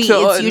 Usually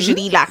God. it's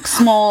usually like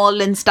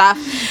small and stuff,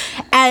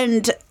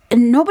 and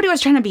nobody was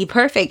trying to be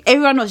perfect.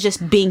 Everyone was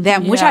just being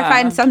them, which I Yeah.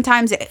 find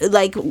sometimes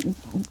like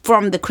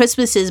from the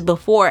Christmases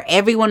before,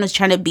 everyone was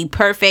trying to be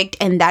perfect,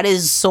 and that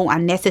is so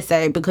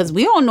unnecessary because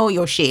we all know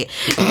your shit.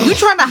 You're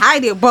trying to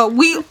hide it, but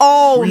we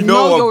all We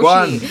know know your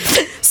what one.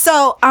 shit.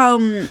 So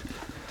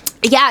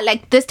yeah,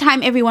 like this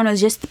time everyone was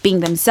just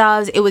being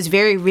themselves. It was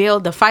very real.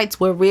 The fights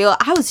were real.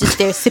 I was just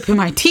there sipping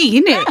my tea,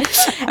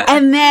 innit?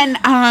 And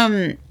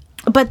then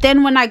but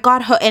then when I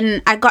got her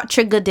and I got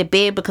triggered a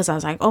bit because I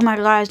was like, oh my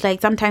gosh,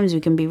 like sometimes we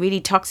can be really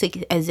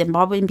toxic as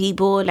Zimbabwean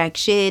people, like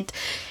shit.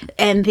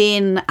 And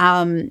then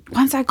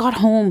once I got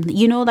home,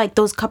 you know, like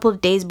those couple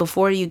of days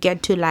before you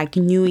get to like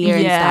New Year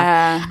and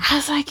Yeah. stuff, I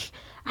was like,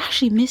 I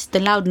actually missed the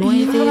loud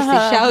noises,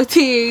 the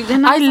shouting.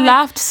 And I was like,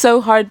 laughed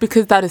so hard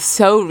because that is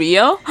so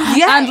real.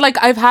 Yeah. And like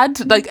I've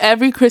had like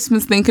every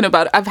Christmas thinking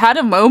about it. I've had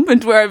a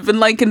moment where I've been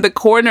like in the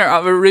corner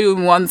of a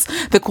room once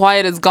the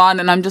quiet is gone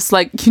and I'm just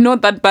like, you know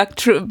that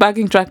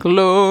backing track,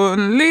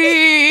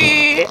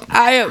 Lonely.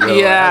 I am that's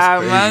crazy,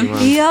 man.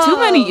 man. Yo. Too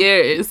many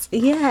years.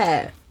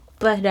 Yeah.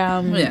 But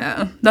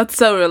Yeah. That's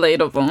so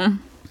relatable.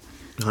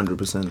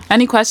 100%.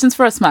 Any questions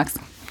for us, Max?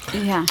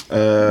 yeah.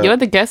 You're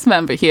the guest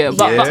member here.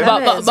 But,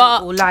 Yeah.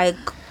 but. Like,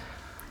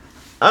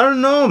 I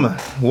don't know, man.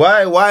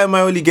 Why am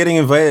I only getting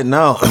invited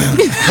now?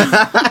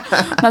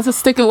 That's a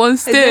stick in one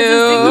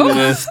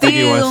still.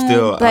 Sticky one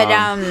still. But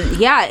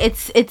yeah,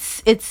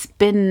 it's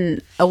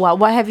been a while.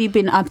 What have you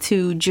been up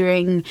to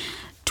during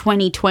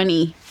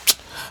 2020?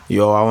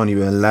 Yo, I won't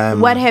even lie,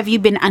 man. What have you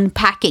been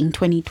unpacking I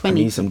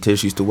 2020? need some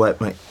tissues to wipe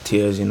my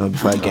tears, you know,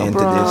 before I get into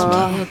this,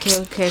 man.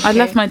 Okay. I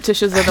left my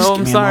tissues at Just home.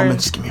 give me a Sorry. moment,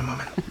 just give me a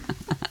moment.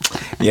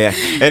 Yeah.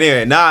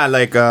 Anyway, nah,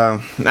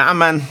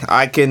 man.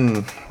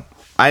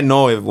 I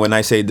know if when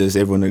I say this,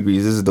 everyone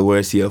agrees. This is the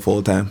worst year of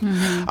all time.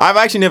 Mm-hmm. I've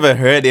actually never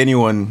heard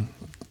anyone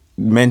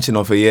mention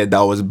of a year that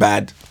was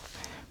bad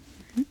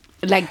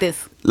Like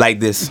this. like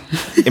this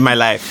in my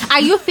life. Are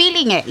you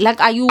feeling it?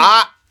 Like, are you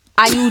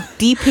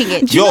deeping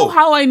it? Do you Yo. know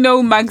how I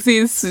know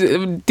Maxi is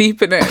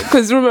deep in it?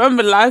 Because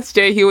remember last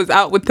year he was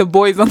out with the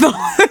boys on the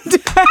holiday.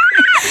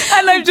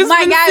 And I've just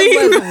My been guy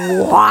seeing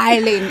was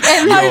wilding.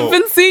 And Yo, I've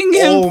been seeing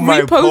him all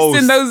my reposting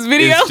posts those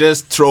videos. It's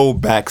just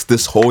throwbacks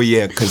this whole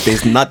year because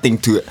there's nothing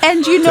to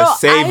And you know,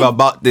 save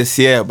about this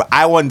year. But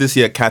I want this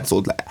year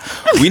cancelled. Like,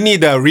 we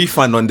need a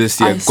refund on this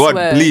year. I God,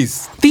 swear.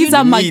 please. These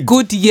are my Need-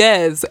 good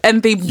years.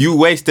 And they You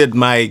wasted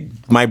my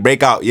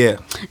breakout year.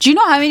 do you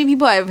know how many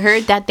people I've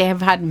heard that they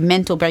have had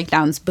mental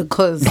breakdowns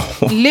because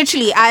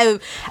literally I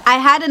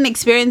had an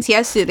experience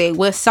yesterday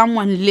where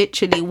someone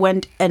literally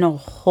went in a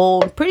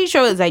whole, pretty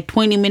sure it was like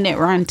 20-minute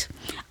rant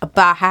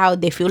about how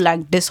they feel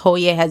like this whole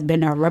year has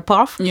been a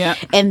ripoff. Yeah.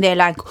 And they're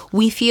like,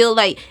 we feel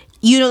like,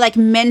 you know, like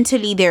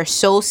mentally they're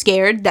so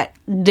scared that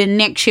the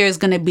next year is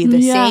going to be the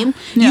Yeah. same.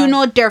 Yeah. You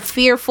know, they're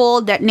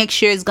fearful that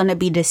next year is going to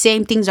be the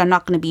same. Things are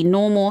not going to be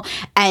normal.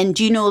 And,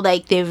 you know,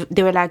 like they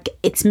were like,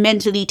 it's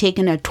mentally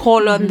taking a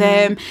toll on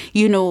them.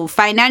 You know,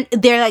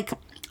 they're like,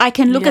 I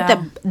can look Yeah.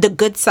 at the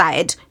good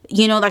side.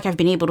 You know, like I've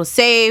been able to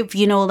save.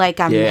 You know, like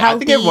I'm Yeah, healthy. I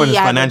think everyone is I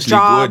have a financially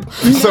job. good.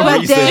 For some But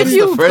reason, then this is if the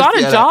you first got a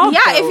year, job,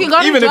 Yeah, if you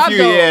got even a job, if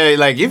you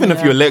though. even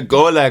if you let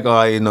go, like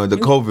you know, the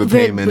COVID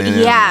payment. And,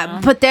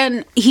 Yeah, but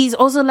then he's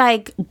also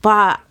like,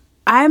 but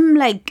I'm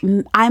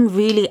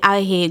really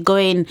out here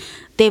going,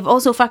 they've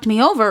also fucked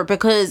me over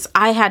because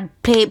I had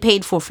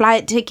paid for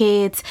flight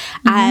tickets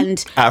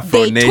and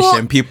Afro they Nation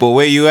took, people,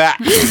 where you at?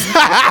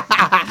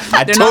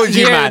 I They're told not you,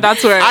 here, man.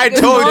 that's where- I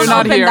They're told don't you.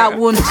 not open here. that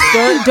wound.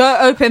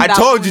 Don't open I that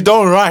told wound. you,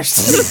 don't rush.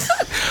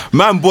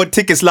 Man bought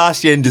tickets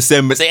last year in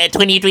December. Say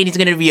 2020 is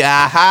gonna be You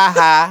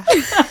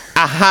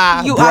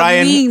Brian.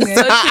 are mean.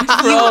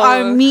 You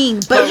are mean.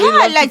 But But we yeah,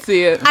 love to like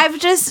see it.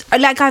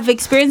 I've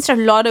experienced a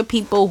lot of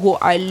people who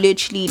are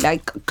literally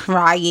like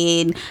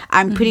crying.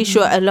 I'm pretty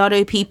sure a lot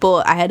of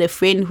people. I had a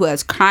friend who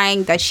was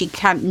crying that she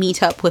can't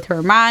meet up with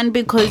her man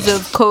because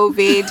of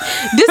COVID.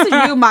 This is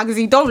real,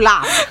 magazine. Don't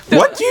laugh.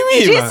 What do you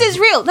mean? This man? is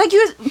real. Like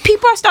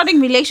people are starting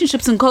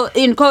relationships in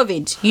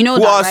COVID. You know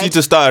Who that, asked right? you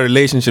to start a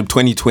relationship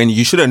 2020?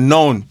 You should have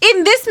known.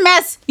 In this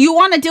mess, you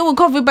want to deal with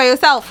COVID by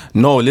yourself.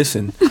 No,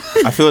 listen.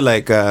 I feel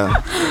like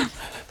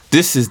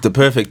this is the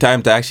perfect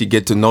time to actually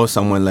get to know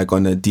someone like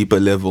on a deeper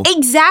level.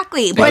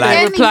 Exactly. But like-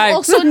 then Reply. you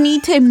also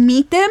need to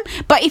meet them.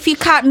 But if you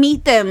can't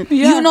meet them,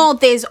 you know,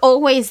 there's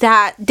always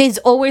that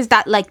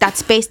like that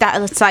space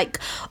that it's like,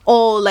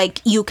 oh,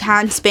 like you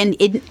can't spend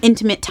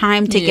intimate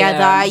time together.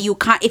 Yeah. You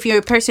can't, if you're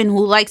a person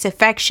who likes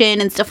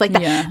affection and stuff like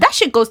that, Yeah. that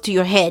shit goes to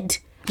your head.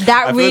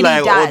 That I really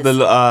feel like does.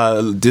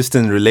 all the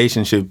distant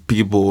relationship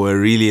people were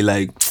really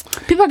like,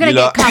 People are gonna you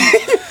know- get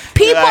cuffed.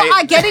 People Like-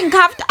 are getting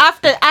cuffed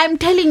after. I'm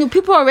telling you,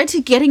 people are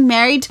already getting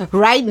married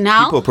right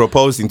now. people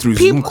proposing through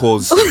Zoom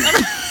calls.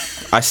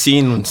 I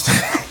seen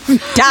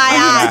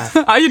Die.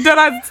 Are you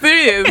dead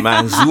serious?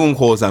 man Zoom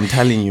calls. I'm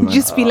telling you, man.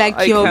 Just be like,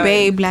 I yo, can't.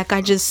 babe. Like,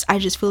 I just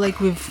feel like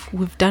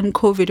we've done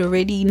COVID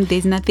already. And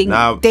there's nothing.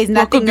 Now- there's What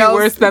nothing could be else.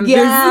 worse than this?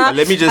 yeah. But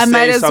let me I just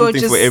might say as well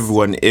something for just-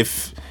 everyone.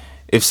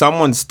 If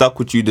someone stuck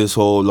with you this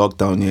whole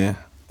lockdown, yeah,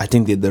 I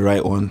think they're the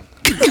right one.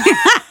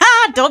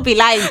 Don't be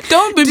lying.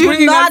 Don't be Do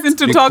bringing not- us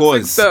into Because-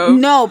 toxic stuff.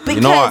 No,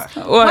 because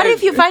what? what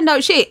if you find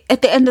out shit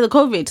at the end of the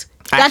COVID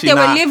that Actually, they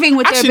were nah. living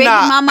with Actually, their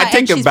baby nah, mama I take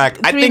and it she's back.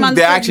 I 3 think months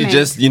they actually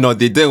pregnant. just,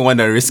 they didn't want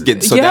to risk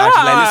it. So Yeah, they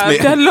actually like, let's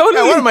make. they're lonely.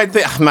 Like, what am I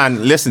thinking?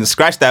 Man, listen,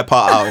 scratch that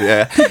part out.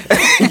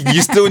 Yeah,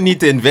 you still need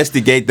to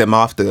investigate them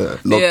after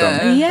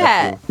lockdown.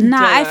 Yeah, nah.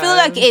 I feel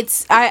like Damn.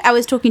 it's. I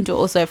was talking to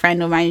also a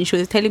friend of mine, and she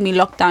was telling me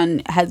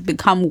lockdown has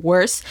become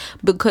worse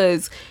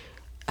because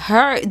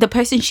the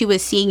person she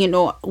was seeing,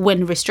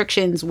 when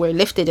restrictions were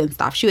lifted and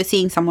stuff, she was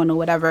seeing someone or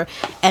whatever,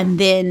 and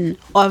then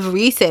of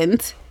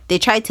recent they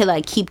tried to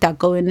like keep that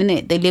going in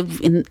it. They live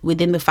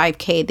within the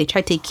 5K. They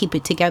tried to keep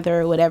it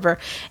together or whatever,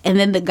 and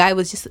then the guy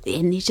was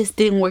and it just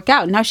didn't work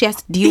out. Now she has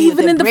to deal Even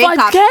with in the the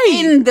breakup 5K?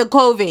 in the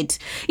COVID.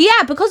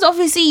 Yeah, because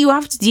obviously you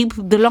have to deal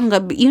the longer,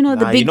 the big You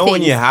know when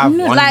things. you have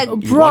one, like,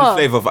 one bruh.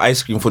 flavor of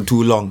ice cream for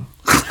too long.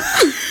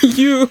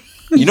 You.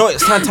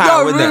 It's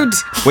sometimes You're rude.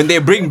 when they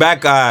bring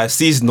back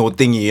seasonal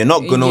thingy, you're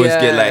not gonna always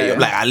get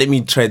Yeah. let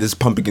me try this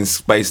pumpkin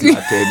spice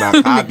latte,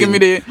 man. Give me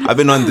the- I've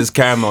been on this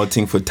caramel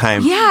thing for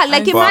time. Yeah,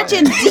 like But-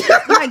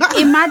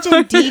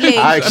 imagine dealing.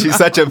 I'm actually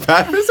such a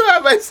bad person. Why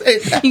am I saying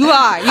that? You're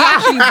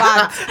actually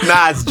bad.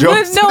 Nah, it's But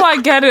jokes. no,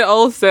 I get it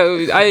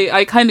also.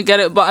 I kind of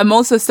get it, but I'm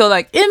also still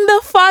like, in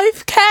the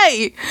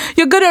 5K,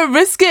 you're gonna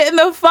risk it in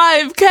the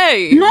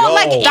 5K. No, Yo.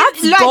 like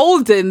That's like,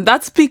 golden.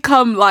 That's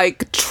become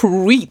like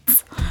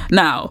treats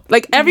now.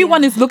 Like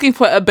everyone is looking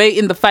for a bait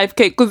in the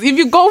 5K because if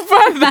you go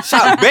further,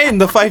 Bay in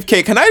the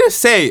 5K. Can I just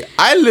say,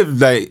 I live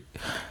like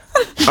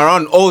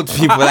around old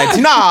people.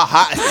 Like,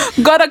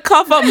 gotta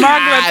cough up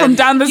Margaret from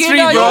down the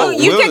street, bro.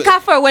 you can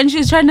cuff her when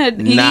she's trying to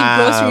leave Nah,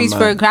 groceries man.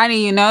 for a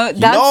granny. That's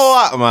you know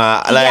what,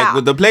 man? Like Yeah.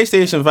 with the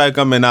PlayStation 5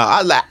 coming out, I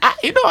was like,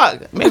 you know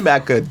what? Maybe I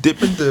could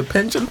dip into the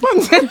pension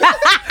fund.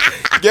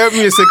 Get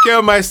me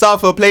secure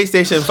myself a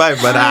PlayStation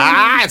 5, but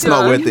it's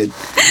not worth it.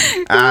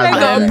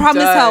 I I'm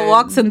promise her done.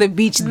 walks on the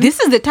beach. This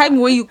is the time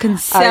where you can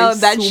sell I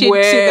that shit to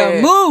swear.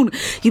 the moon.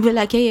 You be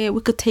like, yeah,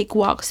 we could take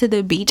walks to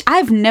the beach.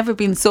 I've never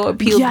been so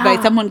appealed by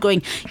Yeah. someone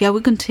going, yeah,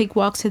 we can take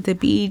walks to the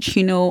beach.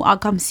 I'll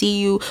come see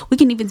you. We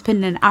can even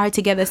spend an hour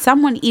together.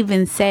 Someone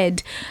even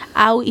said,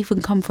 I'll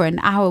even come for an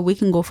hour. We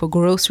can go for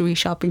grocery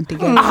shopping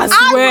together. I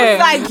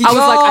swear. I was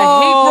like,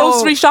 I hate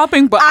grocery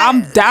shopping, but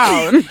I'm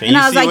down. And you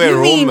I was see like, where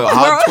you mean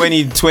how we're-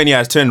 2020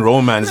 has turned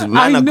romance.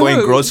 Man I are going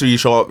know. grocery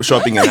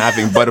shopping and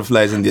having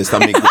butterflies in their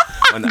stomach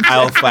on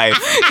aisle 5.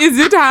 Is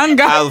it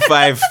hunger? Aisle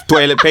 5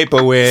 toilet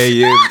paper where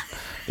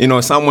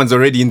someone's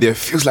already in there.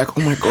 Feels like,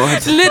 oh my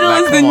God. Little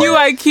Like, is the come new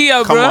on.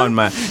 IKEA, Come bro. on,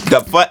 man.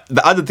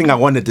 The other thing I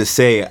wanted to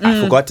say,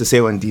 I forgot to say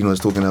when Dean was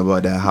talking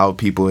about how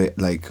people,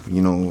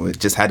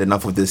 just had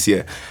enough of this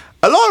year.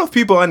 A lot of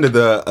people under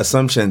the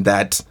assumption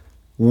that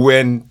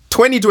when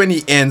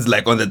 2020 ends,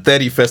 like on the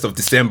 31st of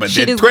December,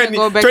 Shit then is gonna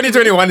go back to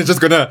 2021 is just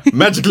gonna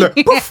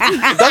magically poof.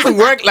 It doesn't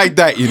work like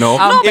that, No, If-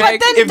 but then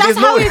if that's there's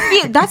how no- it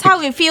feels. That's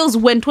how it feels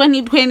when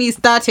 2020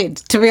 started.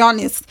 To be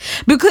honest,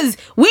 because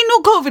we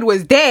knew COVID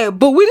was there,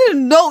 but we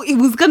didn't know it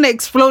was gonna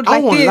explode I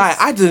like won't this. lie,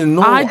 I didn't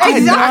know. I I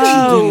didn't actually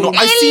didn't know. know.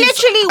 I It seen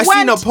literally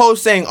a went-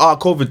 post saying,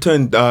 COVID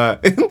turned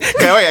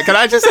can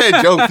I just say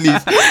a joke,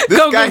 please?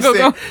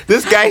 Go.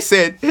 This guy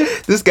said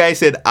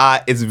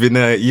it's been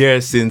a year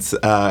since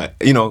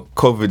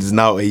COVID is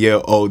now a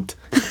year old.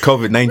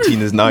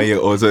 COVID-19 is now a year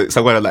old. So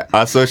someone like,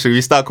 so should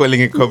we start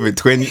calling it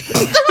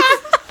COVID-20?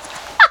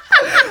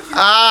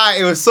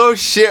 It was so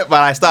shit,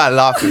 but I started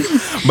laughing.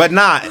 But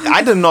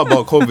I didn't know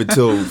about COVID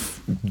till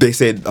they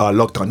said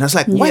lockdown. I was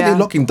like, why are Yeah. they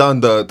locking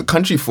down the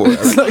country for? I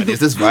was like, is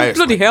this virus?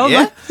 Bloody hell,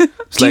 yeah? man.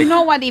 It's Do you like-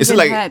 know what it's even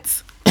like,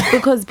 hurts?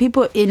 Because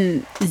people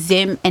in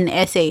Zim and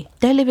SA,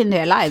 they're living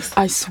their lives.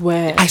 I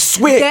swear. I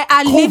swear, They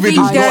are COVID living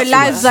is their not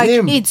lives like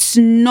Zim. it's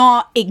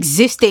not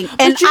existing.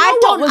 And you know I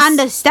what don't was-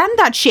 understand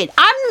that shit.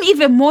 I'm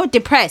even more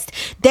depressed.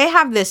 They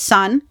have this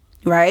son,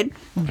 right?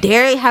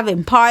 They're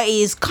having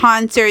parties,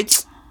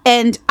 concerts.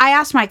 And I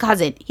asked my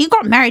cousin, he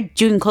got married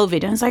during COVID.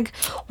 And I was like,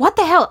 what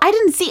the hell? I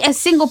didn't see a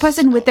single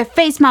person with a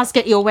face mask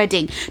at your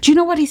wedding. Do you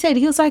know what he said?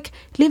 He was like,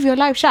 live your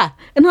life, Sha.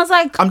 And I was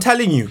like, I'm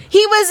telling you.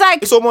 he was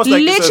like, It's almost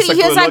like it's a literally,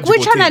 he was like, we're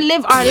psychological trying to thing.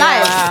 live our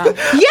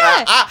lives.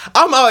 Yeah.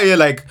 I'm out here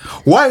like,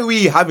 why are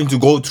we having to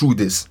go through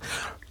this?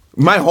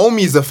 My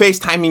homies are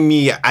FaceTiming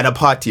me at a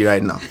party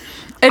right now.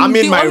 And I'm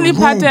in the my only room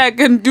party I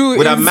can do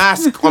with is a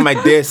mask on my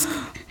desk.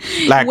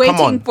 Like, Waiting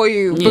come on. for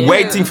you. Yeah.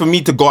 Waiting for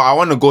me to go. I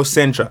want to go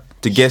Centra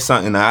to get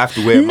something. I have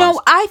to wear a No,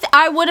 mask.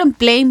 I wouldn't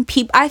blame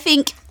people. I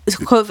think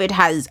COVID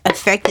has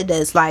affected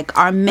us, like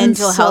our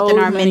mental so health and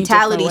our many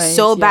mentality different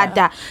so ways, bad yeah.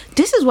 that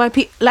this is why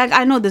people, like,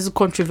 I know this is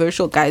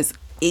controversial, guys.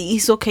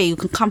 It's okay, you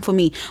can come for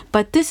me,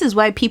 but this is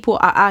why people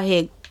are out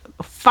here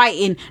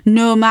fighting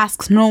no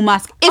masks.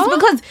 It's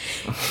because,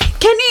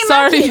 can you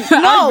Sorry, imagine?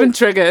 I've been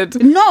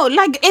triggered. No,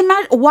 like,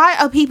 imagine, why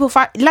are people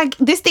fighting? Like,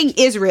 this thing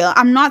is real.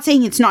 I'm not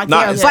saying it's not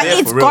No, real, it's but there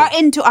it's for real.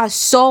 gotten to us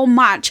so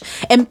much,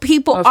 and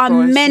people Of are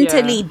course,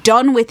 mentally yeah.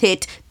 done with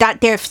it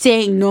that they're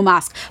saying no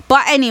mask.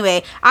 But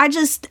anyway,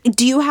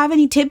 do you have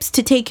any tips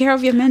to take care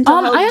of your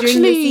mental health I during this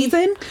actually-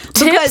 season?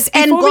 tips Because,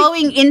 and before we-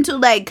 going into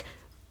like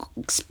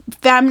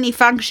family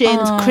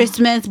functions,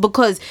 Christmas,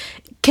 because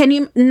can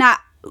you not?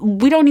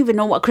 We don't even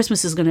know what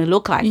Christmas is gonna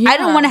look like. I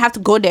don't Yeah. want to have to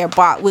go there,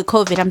 but with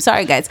COVID, I'm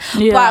sorry, guys.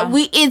 Yeah.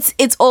 But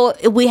it's all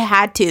we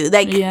had to.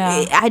 Like,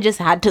 Yeah. I just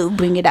had to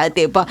bring it out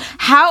there. But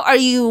how are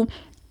you?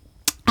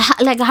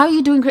 How are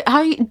you doing?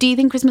 Do you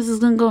think Christmas is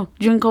gonna go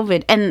during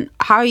COVID? And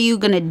how are you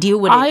gonna deal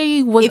with it?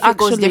 If it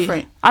goes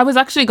different. I was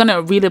actually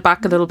gonna reel it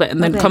back a little bit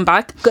and then Okay. come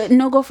back.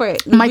 Go for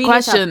it. My Read it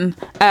question,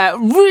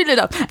 reel it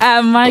up.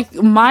 My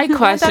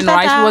question,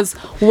 right, was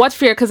what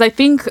fear? Because I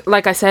think,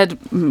 like I said,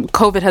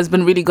 COVID has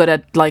been really good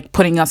at like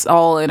putting us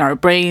all in our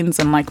brains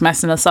and like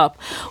messing us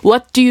up.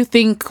 What do you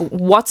think?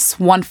 What's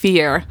one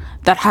fear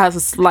that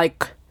has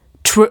like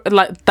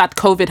that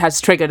COVID has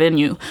triggered in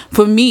you?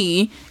 For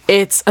me,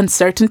 it's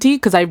uncertainty,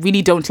 because I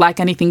really don't like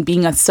anything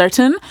being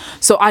uncertain.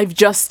 So I've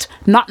just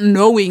not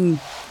knowing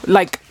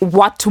like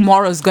what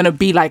tomorrow is gonna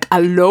be like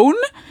alone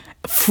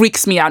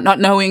freaks me out. Not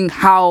knowing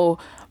how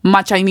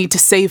much I need to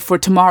save for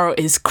tomorrow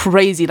is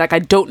crazy. Like, I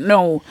don't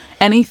know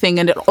anything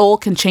and it all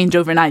can change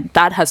overnight.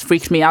 That has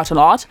freaked me out a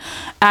lot,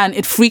 and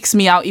it freaks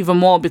me out even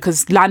more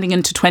because landing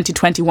into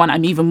 2021,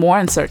 I'm even more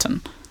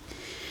uncertain.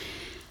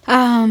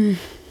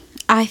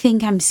 I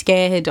think I'm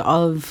scared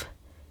of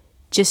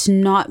just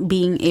not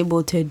being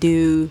able to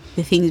do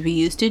the things we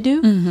used to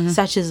do,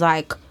 such as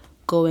like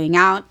going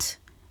out.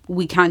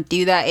 We can't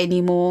do that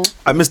anymore.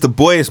 I miss the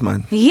boys,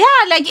 man. Yeah,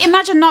 like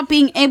imagine not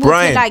being able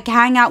Brian. to like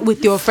hang out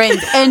with your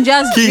friends and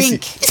just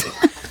drink.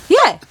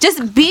 Yeah,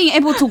 just being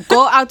able to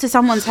go out to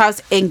someone's house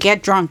and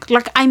get drunk.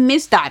 Like, I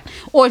miss that.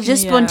 Or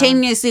just Yeah.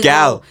 spontaneously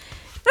Gal. go.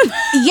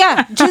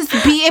 Yeah, just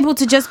be able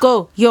to just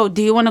go, yo,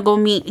 do you want to go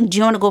meet? Do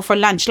you want to go for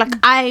lunch? Like,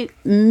 I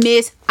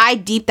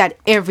deep that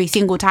every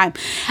single time.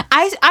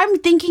 I'm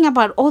thinking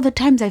about all the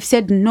times I've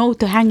said no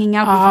to hanging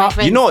out with my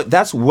friends. You know,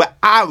 that's what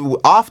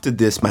after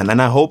this, man, and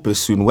I hope it's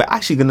soon, we're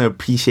actually gonna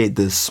appreciate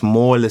the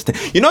smallest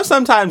thing. You know,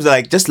 sometimes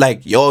like just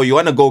like, yo, you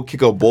wanna go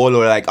kick a ball,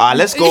 or like,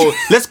 let's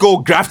go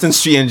Grafton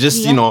Street and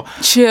just, you know,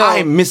 chill.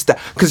 I miss that.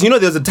 Because you know,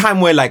 there's a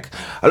time where like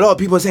a lot of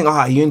people are saying,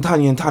 you in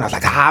town. I was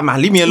like, man,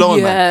 leave me alone,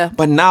 Yeah. man.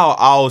 But now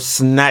I'll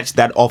snatch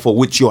that offer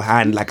with your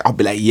hand. Like, I'll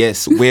be like,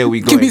 yes, where are we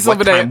going? Give me some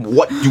What of that.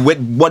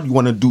 time? What you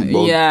wanna do,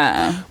 bro? Yeah.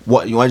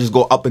 What you want to just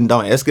go up and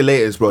down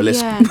escalators, bro?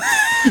 Let's Yeah.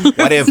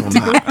 whatever,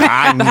 man.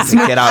 I need to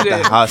get out the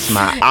house,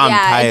 man. I'm yeah,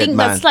 tired, I think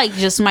man. that's like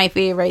just my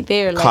fear right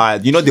there. Like,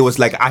 God, you know, there was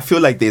like, I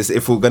feel like this,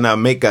 if we're gonna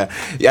make at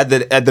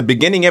the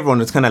beginning, everyone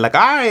was kind of like,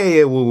 all right,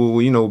 yeah,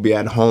 we'll, you know, be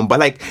at home. But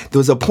like, there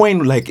was a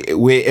point like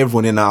where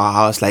everyone in our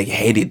house like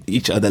hated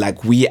each other.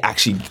 Like, we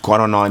actually got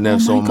on our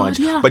nerves so God, much.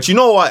 yeah. But you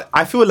know what?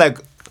 I feel like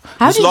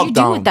how this did lockdown, you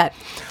deal with that?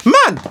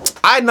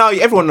 Man,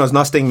 everyone was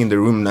not staying in the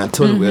room now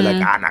until we were like,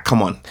 nah,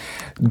 come on.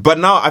 But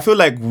now I feel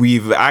like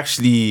we've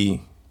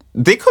actually,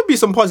 there could be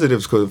some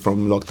positives from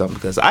lockdown,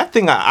 because I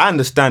think I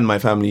understand my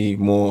family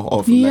more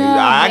often. Like, Yeah.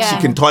 I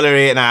actually can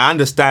tolerate and I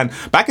understand.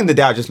 Back in the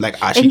day, I was just like,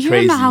 she And you're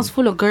crazy. in a house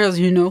full of girls,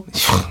 you know.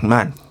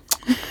 Man,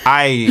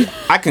 I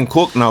can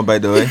cook now, by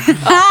the way.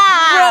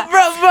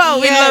 Bro,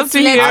 we Yes, love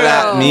to let's hear go. Holla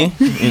that. at me,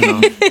 you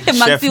know.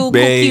 Maxi Chef will cook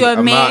Bay, you a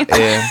I'm meal. out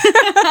here.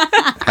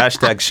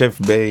 Hashtag Chef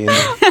Bay, you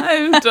know.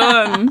 I'm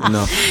done.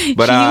 No,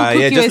 but Can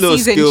you cook you just a little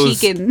seasoned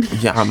skills. chicken?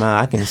 Yeah, man,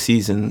 I can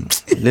season.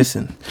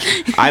 Listen,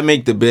 I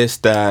make the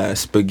best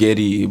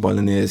spaghetti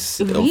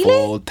bolognese Really? of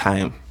all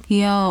time.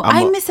 Yo,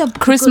 I miss a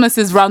Christmas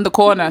is round the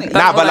corner. That's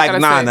Nah, all but I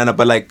like gotta say.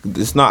 but like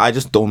it's not. I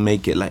just don't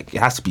make it like it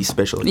has to be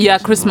special. Yeah,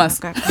 Christmas.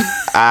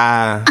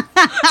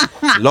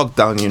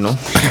 Lockdown, you know.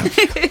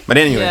 But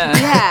anyway, Yeah.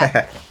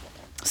 Yeah.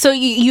 So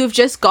you've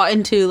just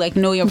gotten to like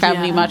know your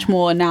family Yeah. much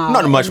more now.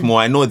 not much more.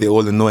 I know they're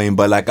all annoying,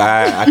 but like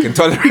I can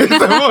tolerate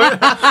them more. Yeah.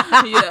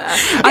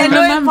 The I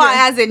annoying remember. part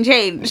hasn't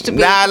changed.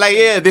 Nah, like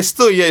they're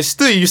still you're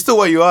still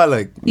what you are,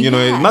 like, you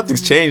know, Yeah.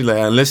 nothing's changed, like,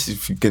 unless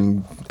if you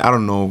can, I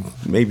don't know,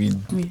 maybe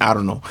I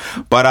don't know,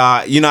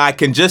 but you know, I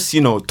can just,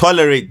 you know,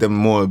 tolerate them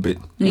more a bit.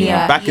 You know?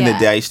 Yeah, Back in the yeah.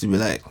 day, I used to be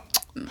like,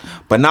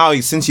 but now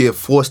since you're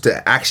forced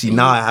to actually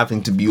now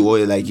having to be all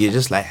like, you're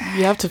just like,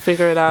 You have to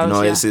figure it out. you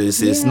know, yeah.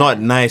 it's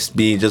not nice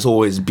being just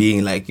always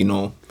being like, you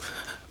know,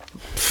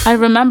 I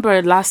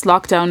remember last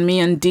lockdown, me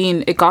and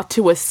Dean, it got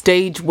to a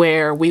stage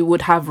where we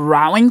would have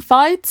rowing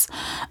fights,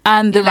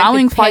 and the Like the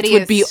rowing fights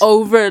would be pettiest-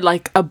 over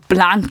like a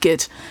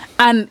blanket,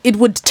 and it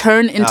would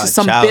turn into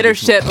some bitter childish.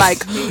 shit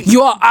like,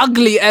 you're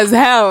ugly as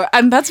hell.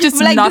 And that's just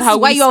Like, not this how is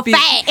why we you're speak.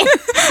 fat.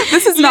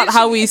 This is not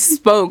how we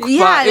spoke.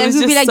 Yeah, but it like, was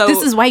we'd be just like, so,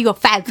 this is why you're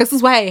fat. This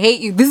is why I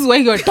hate you. This is why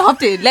you're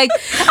adopted. Like,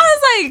 I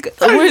was like,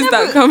 where's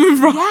that coming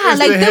from? yeah,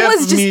 like there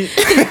was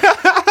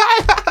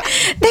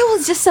there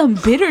was just some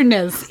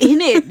bitterness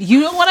in it.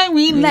 You know what I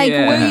mean? Like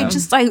where Yeah. you're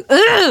just like,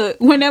 ugh,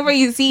 whenever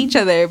you see each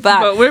other.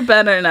 But we're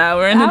better now.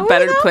 We're in Are a we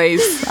better though?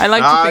 place. I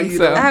like to think you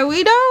so. are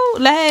we though?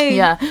 Like,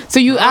 Yeah. So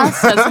you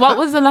asked us, what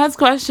was the last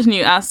question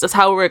you asked us?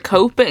 How we're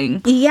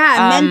coping?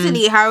 yeah,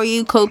 mentally, how are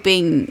you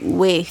coping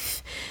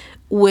with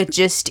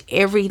just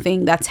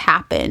everything that's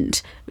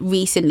happened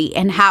recently,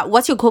 and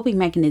what's your coping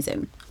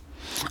mechanism?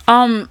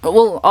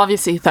 Well,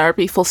 obviously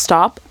therapy, full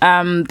stop.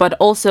 But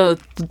also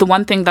the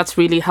one thing that's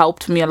really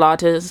helped me a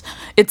lot is,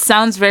 it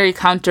sounds very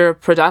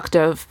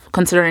counterproductive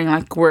considering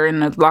like we're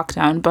in a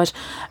lockdown, but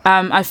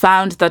I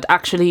found that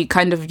actually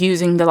kind of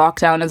using the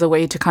lockdown as a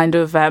way to kind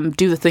of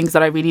do the things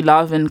that I really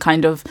love, and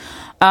kind of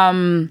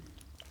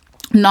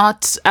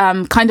not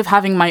kind of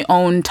having my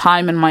own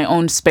time and my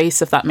own space,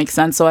 if that makes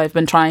sense. So I've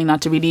been trying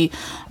not to really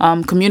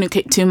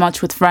communicate too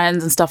much with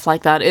friends and stuff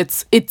like that.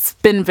 It's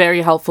been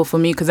very helpful for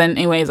me, because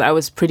anyways I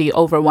was pretty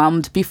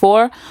overwhelmed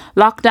before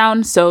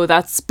lockdown, so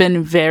that's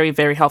been very,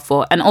 very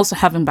helpful. And also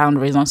having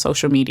boundaries on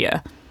social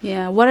media.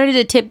 Yeah, what are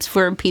the tips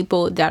for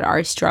people that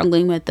are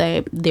struggling with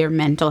their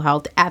mental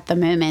health at the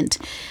moment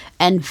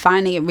and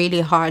finding it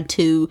really hard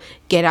to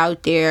get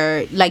out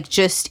there, like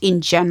just in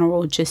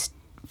general, just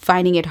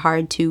finding it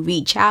hard to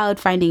reach out,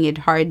 finding it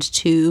hard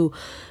to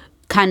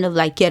kind of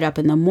like get up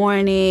in the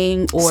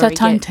morning or set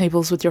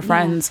timetables with your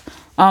friends.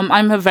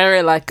 I'm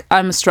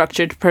a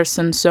structured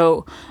person,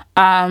 so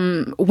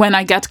when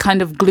I get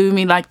kind of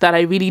gloomy like that,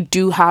 I really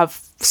do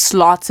have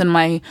slots in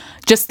my,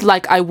 just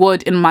like I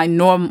would in my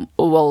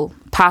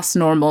past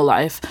normal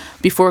life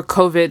before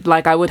COVID.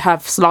 Like I would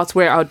have slots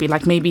where I would be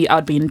like, maybe I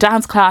would be in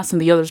dance class, and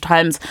the other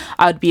times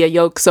I would be a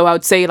yoke. So I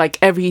would say like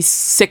every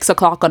 6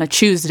 o'clock on a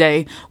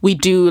Tuesday, we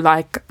do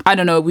like, I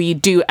don't know, we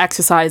do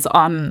exercise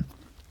on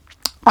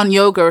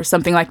yoga or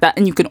something like that,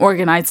 and you can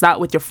organize that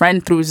with your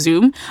friend through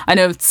Zoom. I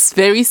know it's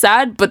very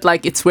sad, but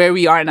like it's where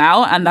we are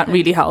now, and that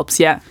really helps.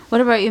 Yeah.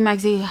 What about you,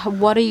 Maxi?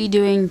 What are you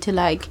doing to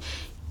like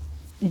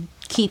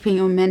keeping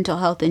your mental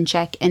health in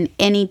check, and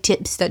any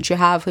tips that you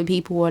have for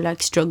people who are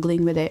like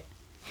struggling with it?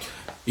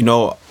 You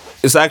know,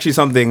 it's actually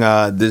something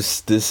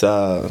this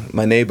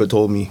my neighbor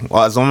told me.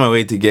 Well, I was on my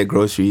way to get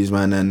groceries,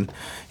 man, and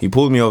he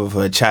pulled me over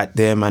for a chat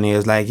there, man. He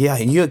was like, "Yeah,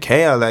 you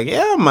okay?" I was like,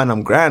 "Yeah, man,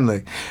 I'm grand."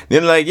 Like,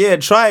 then like, "Yeah,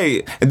 try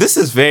it." And this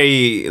is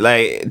very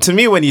like, to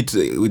me, when he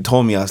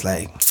told me, I was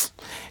like,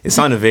 it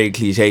sounded very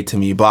cliche to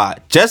me,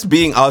 but just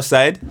being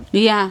outside,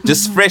 Yeah.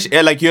 just fresh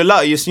air, like you're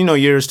allowed,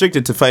 you're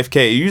restricted to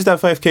 5k. You use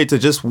that 5k to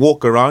just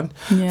walk around.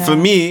 Yeah. For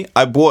me,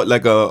 I bought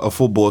like a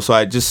football, so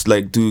I just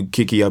like do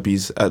kiki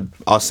uppies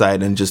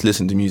outside and just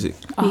listen to music.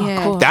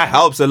 Yeah. Cool. That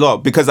helps a lot,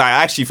 because I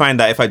actually find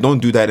that if I don't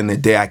do that in a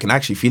day, I can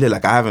actually feel it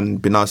like I haven't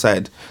been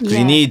outside. Because Yeah.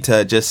 you need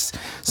to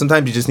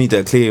sometimes you just need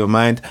to clear your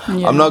mind.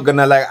 Yeah. I'm not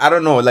gonna I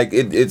don't know, like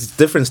it's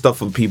different stuff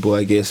for people,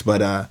 I guess.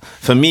 But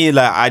for me,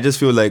 like I just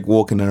feel like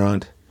walking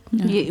around.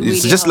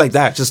 It's just like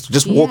that.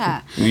 Just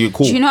walking. You're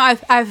cool. Do you know,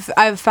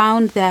 I've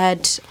found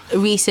that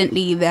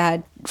recently,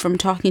 that from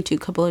talking to a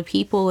couple of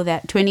people,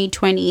 that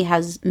 2020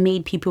 has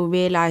made people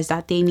realize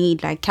that they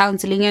need like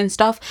counseling and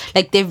stuff.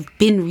 Like they've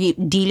been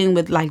dealing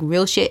with like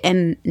real shit,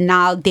 and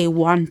now they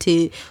want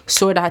to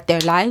sort out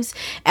their lives.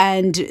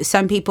 And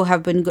some people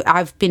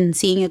I've been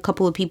seeing a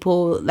couple of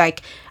people,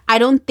 like, I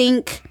don't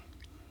think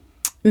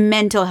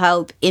mental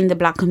health in the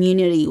Black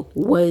community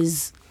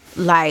was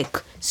like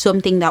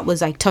something that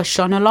was like touched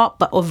on a lot,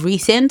 but of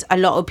recent, a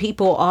lot of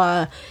people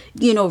are,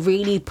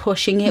 really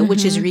pushing it,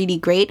 which is really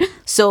great.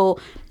 So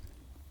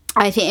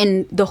I think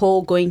in the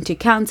whole going to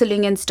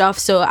counseling and stuff,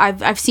 so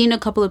I've seen a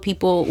couple of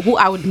people who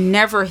I would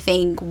never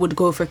think would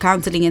go for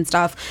counseling and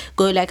stuff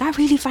go like, I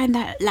really find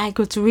that like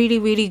it's really,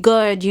 really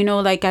good,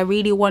 like I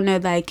really want to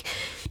like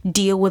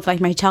deal with like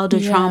my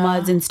childhood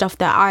traumas and stuff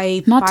that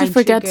I Not to find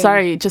forget, triggering.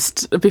 sorry,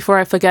 just before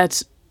I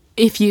forget,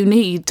 if you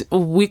need,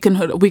 we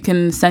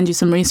can send you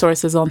some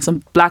resources on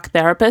some Black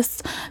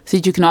therapists, so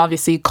you can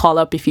obviously call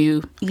up if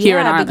you here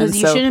in Ireland. because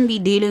you shouldn't be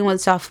dealing with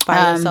stuff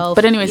by yourself.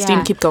 But anyways,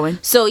 Dean, keep going.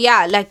 So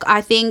yeah, like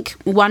I think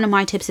one of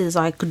my tips is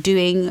like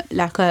doing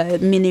like a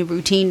mini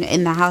routine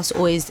in the house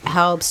always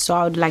helps. So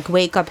I would like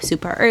wake up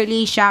super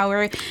early,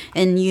 shower,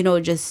 and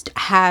just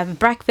have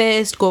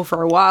breakfast, go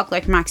for a walk,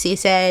 like Maxi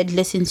said,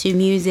 listen to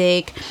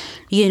music.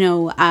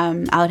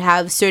 I would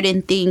have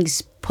certain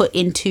things put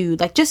into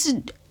like just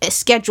a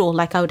schedule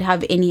like I would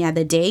have any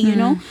other day,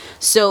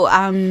 So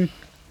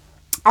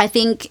I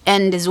think,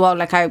 and as well,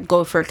 like I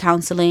go for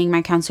counseling.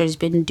 My counselor has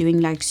been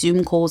doing like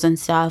Zoom calls and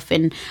stuff,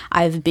 and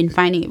I've been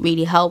finding it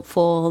really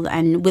helpful.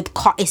 And with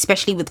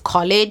especially with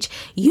college,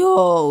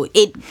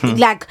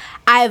 like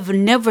I've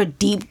never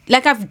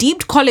I've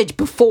deeped college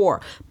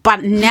before,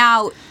 but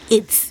now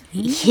it's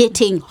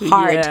hitting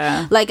hard.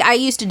 Yeah. Like I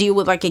used to deal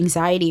with like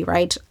anxiety,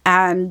 right?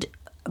 And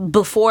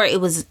before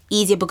it was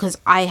easier because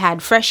I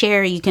had fresh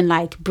air, you can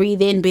like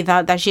breathe in, breathe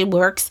out, that shit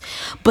works.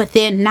 But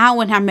then now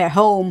when I'm at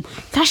home,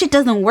 that shit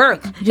doesn't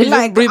work. You're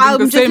like breathing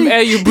the same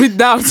air you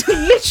breathed out.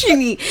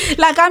 Literally,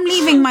 like I'm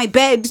leaving my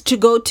bed to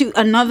go to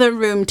another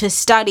room to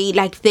study,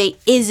 like there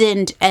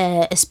isn't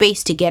a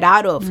space to get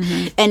out of.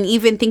 And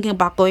even thinking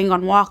about going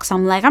on walks,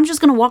 I'm like, I'm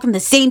just gonna walk in the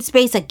same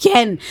space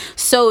again.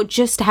 So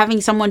just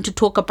having someone to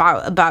talk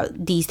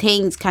about these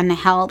things kind of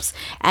helps.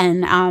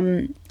 And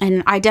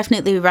I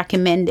definitely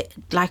recommend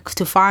like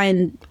to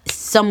find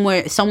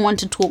someone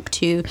to talk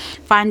to,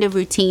 find a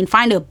routine,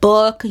 find a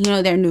book. You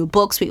know, there are new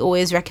books. We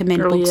always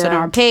recommend books on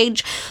our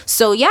page.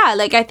 So yeah,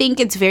 like I think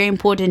it's very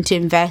important to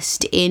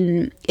invest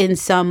in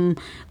some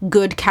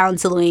good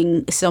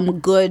counseling, some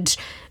good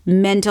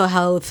mental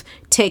health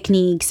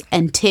techniques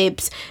and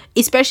tips,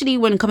 especially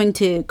when coming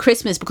to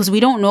Christmas, because we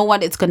don't know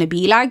what it's going to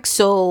be like.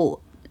 So,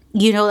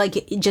 you know,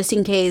 like just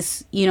in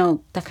case, you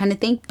know, that kind of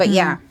thing. But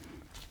yeah.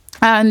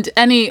 And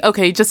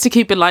just to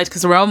keep it light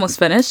because we're almost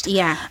finished.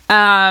 Yeah.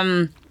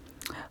 Now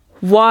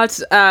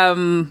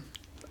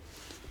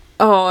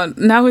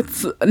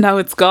it's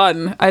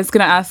gone. I was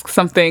gonna ask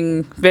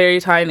something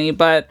very tiny,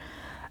 but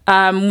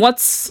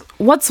what's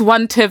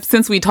one tip,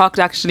 since we talked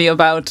actually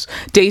about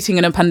dating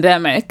in a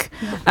pandemic?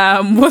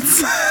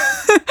 What's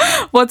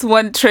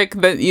one trick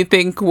that you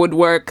think would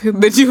work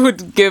that you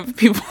would give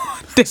people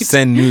dating?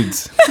 Send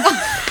nudes.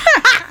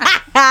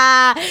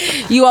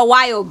 You are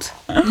wild.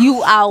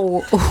 You are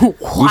wild.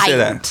 Who said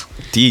that?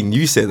 Dean,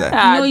 you said that.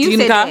 No, you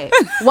said that.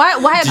 Why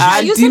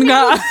are you sending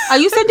nudes? Are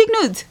you sending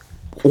nudes?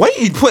 Why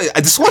you put?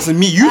 This wasn't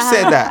me. You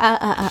said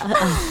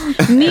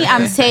that. Me,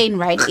 I'm saying,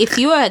 right, if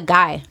you are a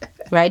guy,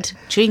 right,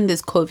 during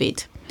this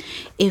COVID,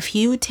 if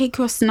you take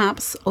your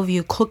snaps of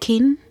you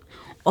cooking,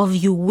 of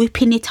you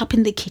whipping it up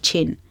in the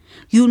kitchen,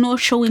 you know,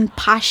 showing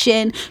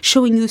passion,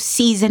 showing you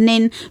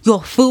seasoning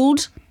your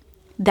food,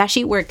 that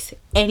shit works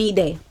any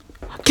day.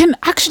 Can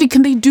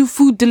they do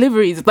food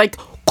deliveries? Like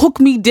cook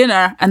me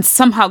dinner and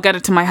somehow get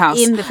it to my house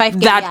in the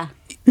 5K? Yeah.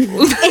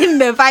 In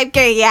the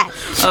 5K, yeah.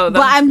 But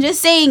I'm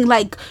just saying,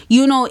 like,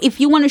 you know, if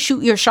you want to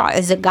shoot your shot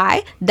as a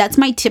guy, that's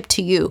my tip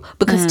to you,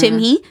 because to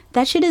me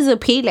that shit is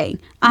appealing.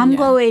 I'm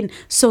going,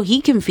 so he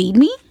can feed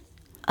me.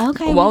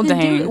 Okay. Well,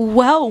 dang.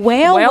 Well,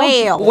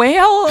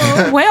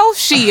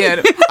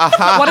 shit.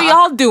 What are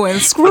y'all doing?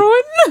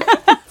 Screwing?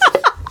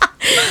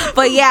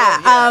 But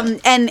yeah,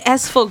 and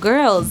as for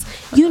girls,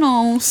 you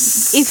know,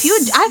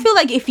 I feel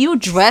like if you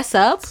dress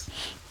up,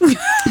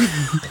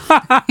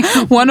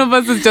 one of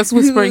us is just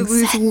whispering.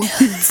 Don't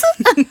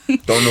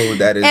know who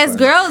that is. As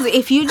girls,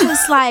 if you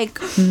just like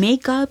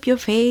make up your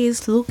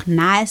face, look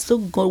nice,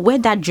 look good, wear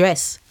that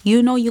dress.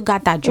 You know you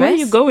got that dress. Where are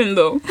you going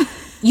though?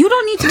 You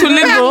don't need to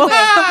live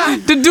anywhere.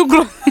 To do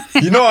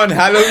You know, on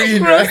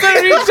Halloween, right?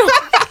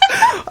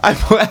 I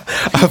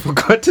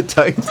forgot to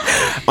tell you.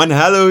 On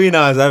Halloween,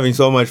 I was having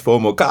so much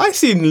FOMO. Cause I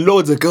seen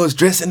loads of girls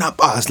dressing up.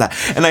 I was like,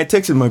 and I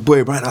texted my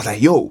boy Brian. I was like,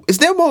 "Yo, is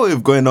there more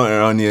going on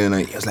around here?" And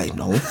he was like,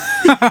 "No."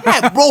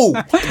 Like, bro,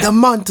 the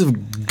amount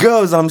of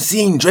girls I'm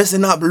seeing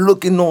dressing up,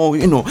 looking all,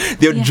 you know,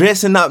 they're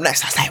dressing up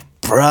nice. I was like,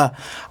 bruh,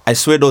 I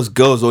swear those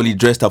girls only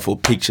dressed up for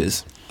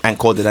pictures and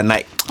called it a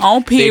night.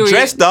 On period. They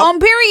dressed up. On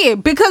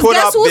period. Because Put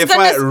guess up who's their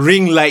gonna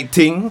ring light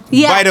thing.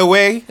 Yeah. By the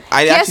way,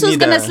 guess who's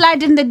gonna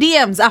slide in the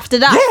DMs after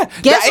that? Yeah.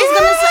 Guess who's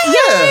gonna slide?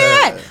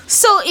 Yeah.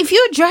 So if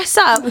you dress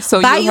up,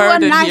 So buy you you a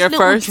heard it nice here little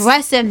first.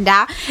 dress and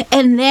that,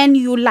 and then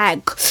you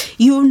like,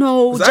 you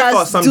know, just I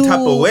got some do, type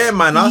of wear,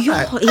 man. I was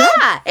like,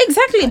 yeah,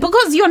 exactly.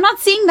 Because you're not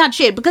seeing that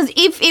shit. Because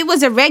if it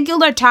was a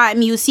regular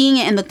time, you're seeing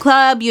it in the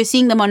club, you're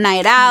seeing them on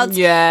night out.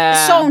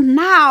 Yeah. So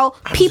now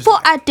people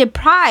are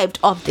deprived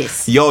of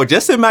this. yo,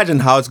 just imagine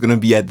how it's gonna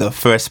be at the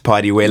first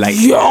party where like,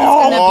 It's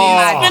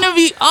gonna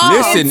be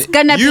listen, It's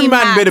gonna you be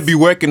man mad. better be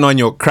working on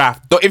your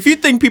craft. Though, if you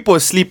think people are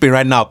sleeping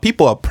right now,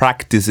 people are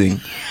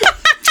practicing.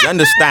 You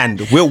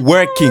understand? We're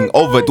working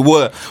over.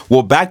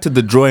 We're back to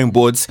the drawing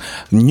boards,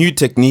 new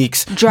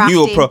techniques,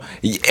 Drafting.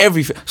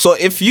 everything. So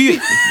if you,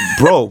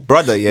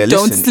 brother, yeah,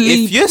 Don't listen.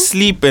 sleep. If you're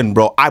sleeping,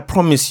 bro, I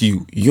promise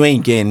you, you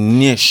ain't getting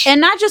niche.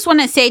 And I just want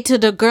to say to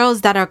the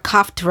girls that are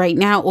cuffed right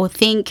now or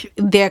think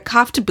they're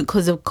cuffed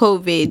because of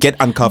COVID, Get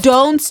uncuffed.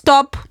 Don't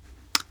stop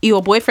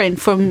your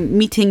boyfriend from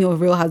meeting your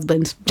real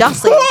husband.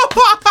 Just saying.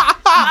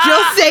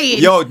 Just saying.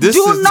 Yo, this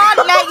Do is- not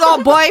let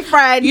your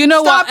boyfriend. You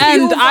know stop what?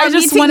 And you I from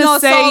just meeting want to your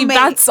say soulmate.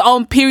 that's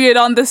on period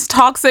on this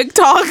toxic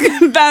talk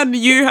that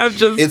you have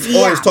just. It's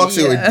always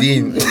toxic with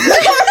Dean.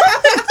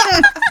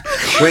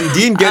 When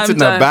Dean gets I'm in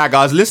the done. bag,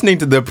 I was listening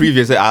to the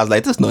previous. I was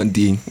like, "That's not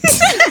Dean."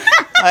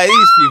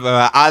 These people,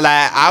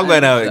 I'm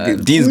gonna.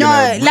 Dean's No,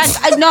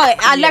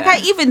 gonna.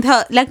 I even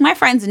tell, like, my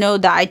friends know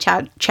that I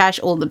trash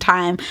all the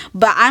time,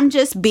 but I'm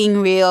just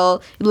being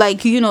real.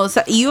 Like, you know,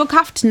 so you're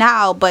cuffed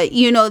now, but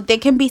you know there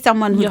can be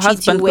someone who Your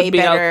treats you husband way could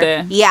be out better.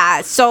 there.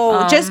 Yeah,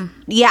 so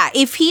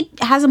if he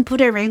hasn't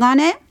put a ring on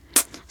it,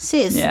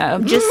 sis, Yeah.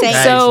 just saying.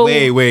 Guys, So-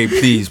 wait,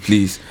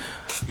 please.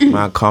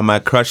 My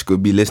crush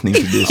could be listening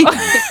to this.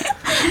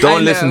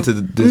 Don't listen to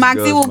this. Maxi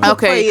girl's will mouth. cook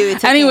for you. Okay.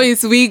 It's okay.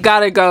 Anyways, we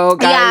gotta go,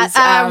 guys.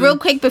 Yeah, real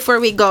quick before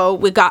we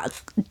go,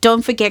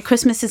 don't forget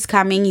Christmas is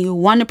coming. You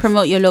want to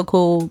promote your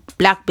local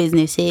black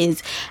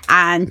businesses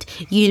and,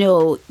 you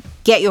know,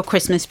 get your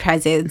Christmas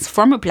presents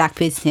from a black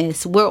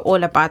business. We're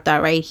all about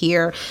that right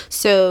here.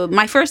 So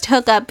my first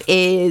hookup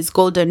is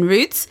Golden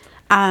Roots.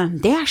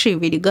 They're actually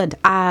really good.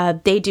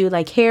 They do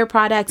like hair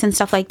products and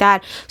stuff like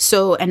that.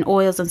 So, and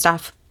oils and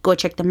stuff. Go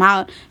check them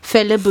out.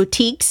 Fela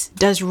Boutiques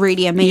does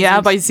really amazing.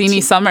 Yeah, by Zini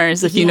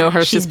Summers, if you know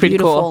her, she's pretty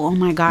beautiful. cool. Oh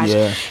my gosh.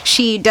 Yeah.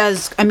 She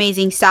does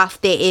amazing stuff.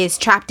 There is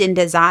Trapped in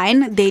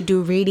Design. They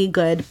do really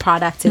good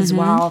products as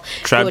well.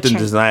 Trapped Go in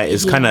check- Design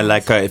is kind of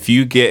Yes. like if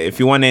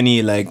you want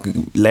any like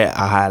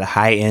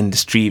high end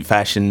street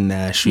fashion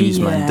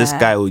shoes, man. This Yeah.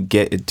 guy will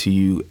get it to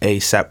you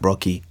ASAP,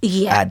 Rocky.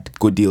 Yeah. At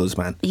good deals,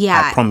 man.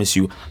 Yeah. I promise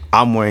you.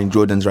 I'm wearing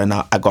Jordans right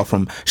now. I got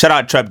from shout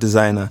out Trap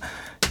Designer.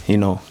 You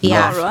know.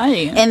 Yeah. All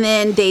right. And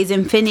then there's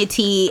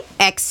Infinity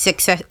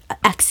accessories.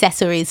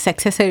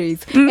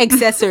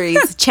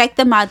 Check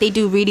them out. They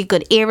do really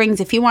good earrings.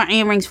 If you want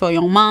earrings for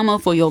your mama,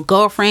 for your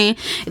girlfriend,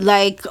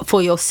 like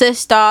for your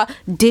sister,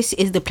 this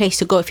is the place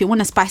to go. If you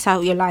want to spice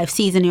out your life,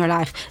 season your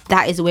life,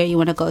 that is where you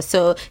want to go.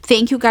 So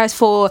thank you guys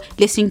for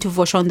listening to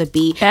Vosh on the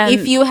Beat. And-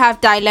 if you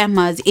have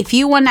dilemmas, if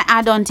you want to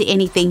add on to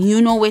anything,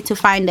 you know where to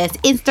find us.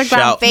 Instagram,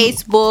 Shout.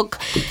 Facebook,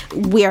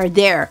 we are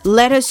there.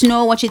 Let us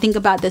know what you think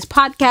about this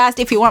podcast.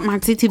 If you want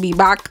Maxi to be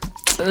back,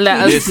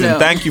 Let us Listen, know.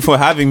 thank you for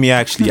having me.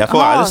 Actually, I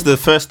thought this is the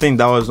first thing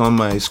that was on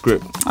my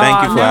script.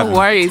 Thank you for having No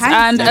worries. Thank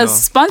And you.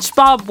 as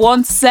SpongeBob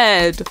once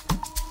said,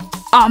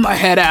 I'ma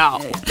head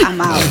out.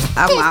 I'm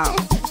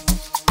out.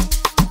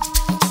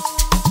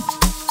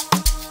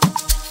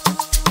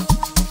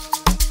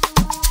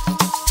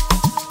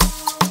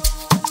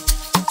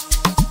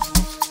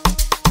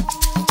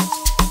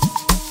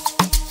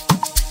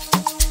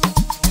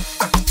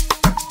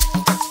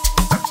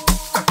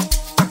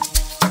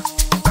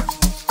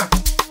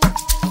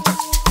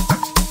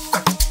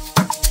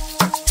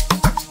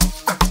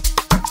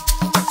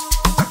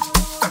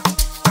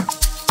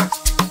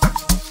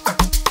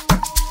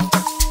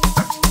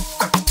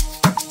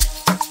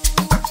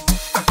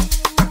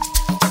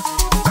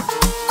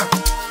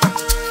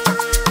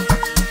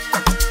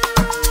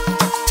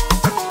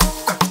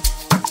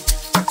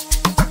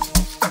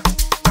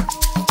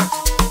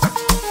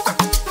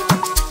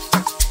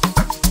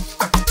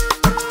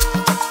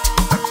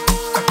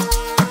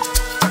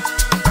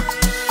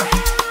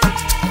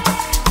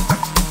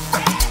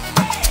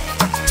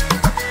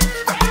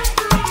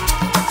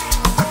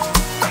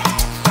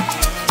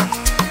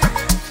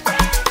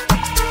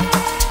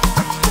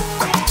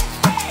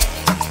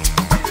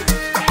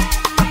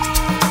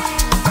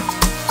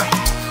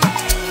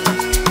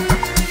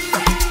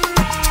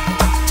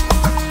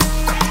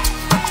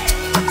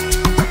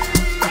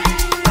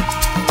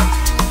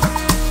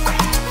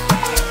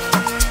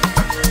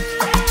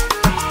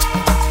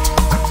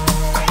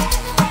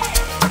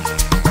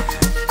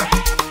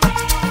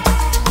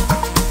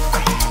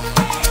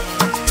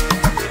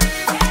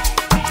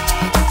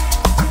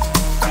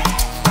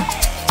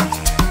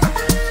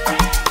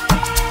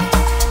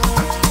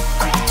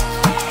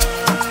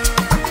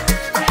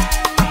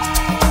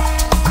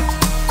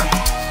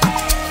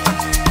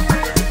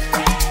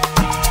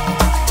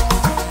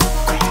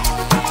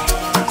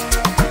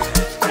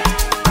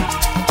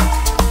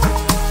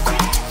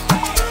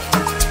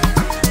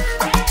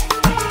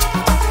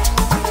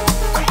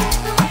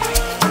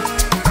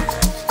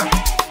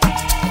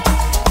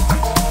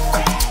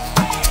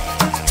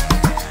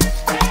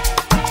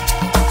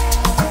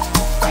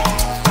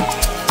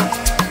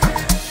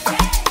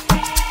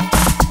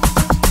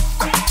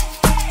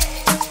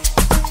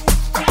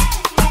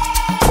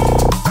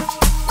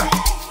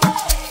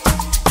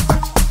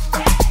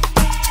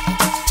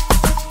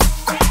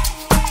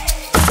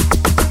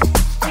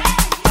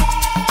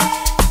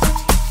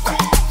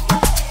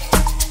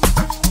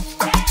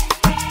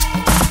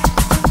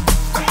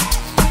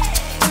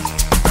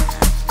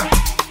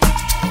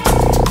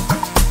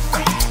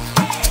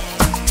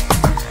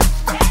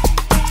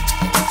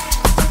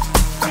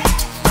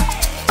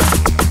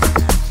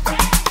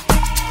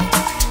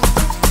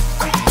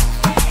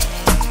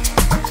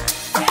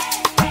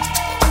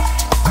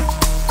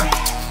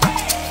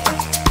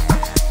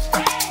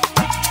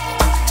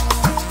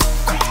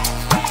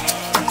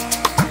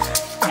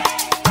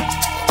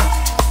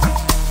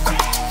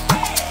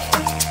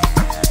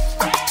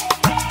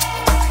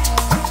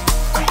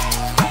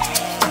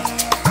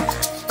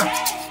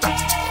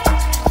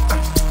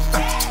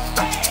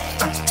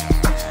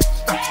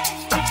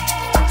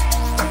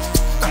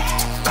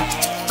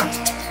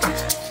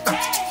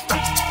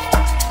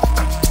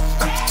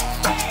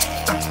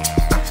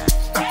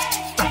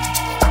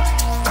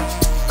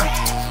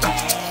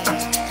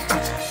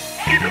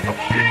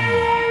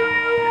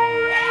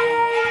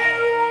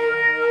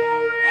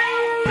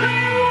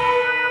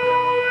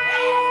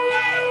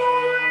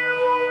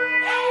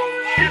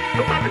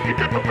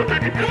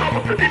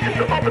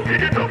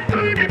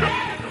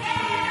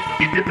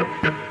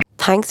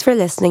 Thanks for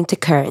listening to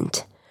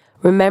Current.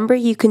 Remember,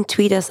 you can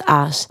tweet us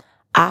at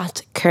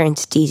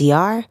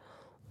 @CurrentDDR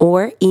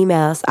or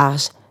email us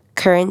at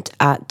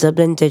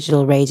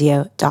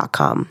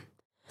current@dublindigitalradio.com.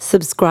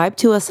 Subscribe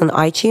to us on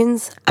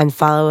iTunes and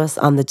follow us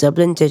on the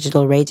Dublin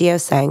Digital Radio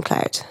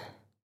SoundCloud.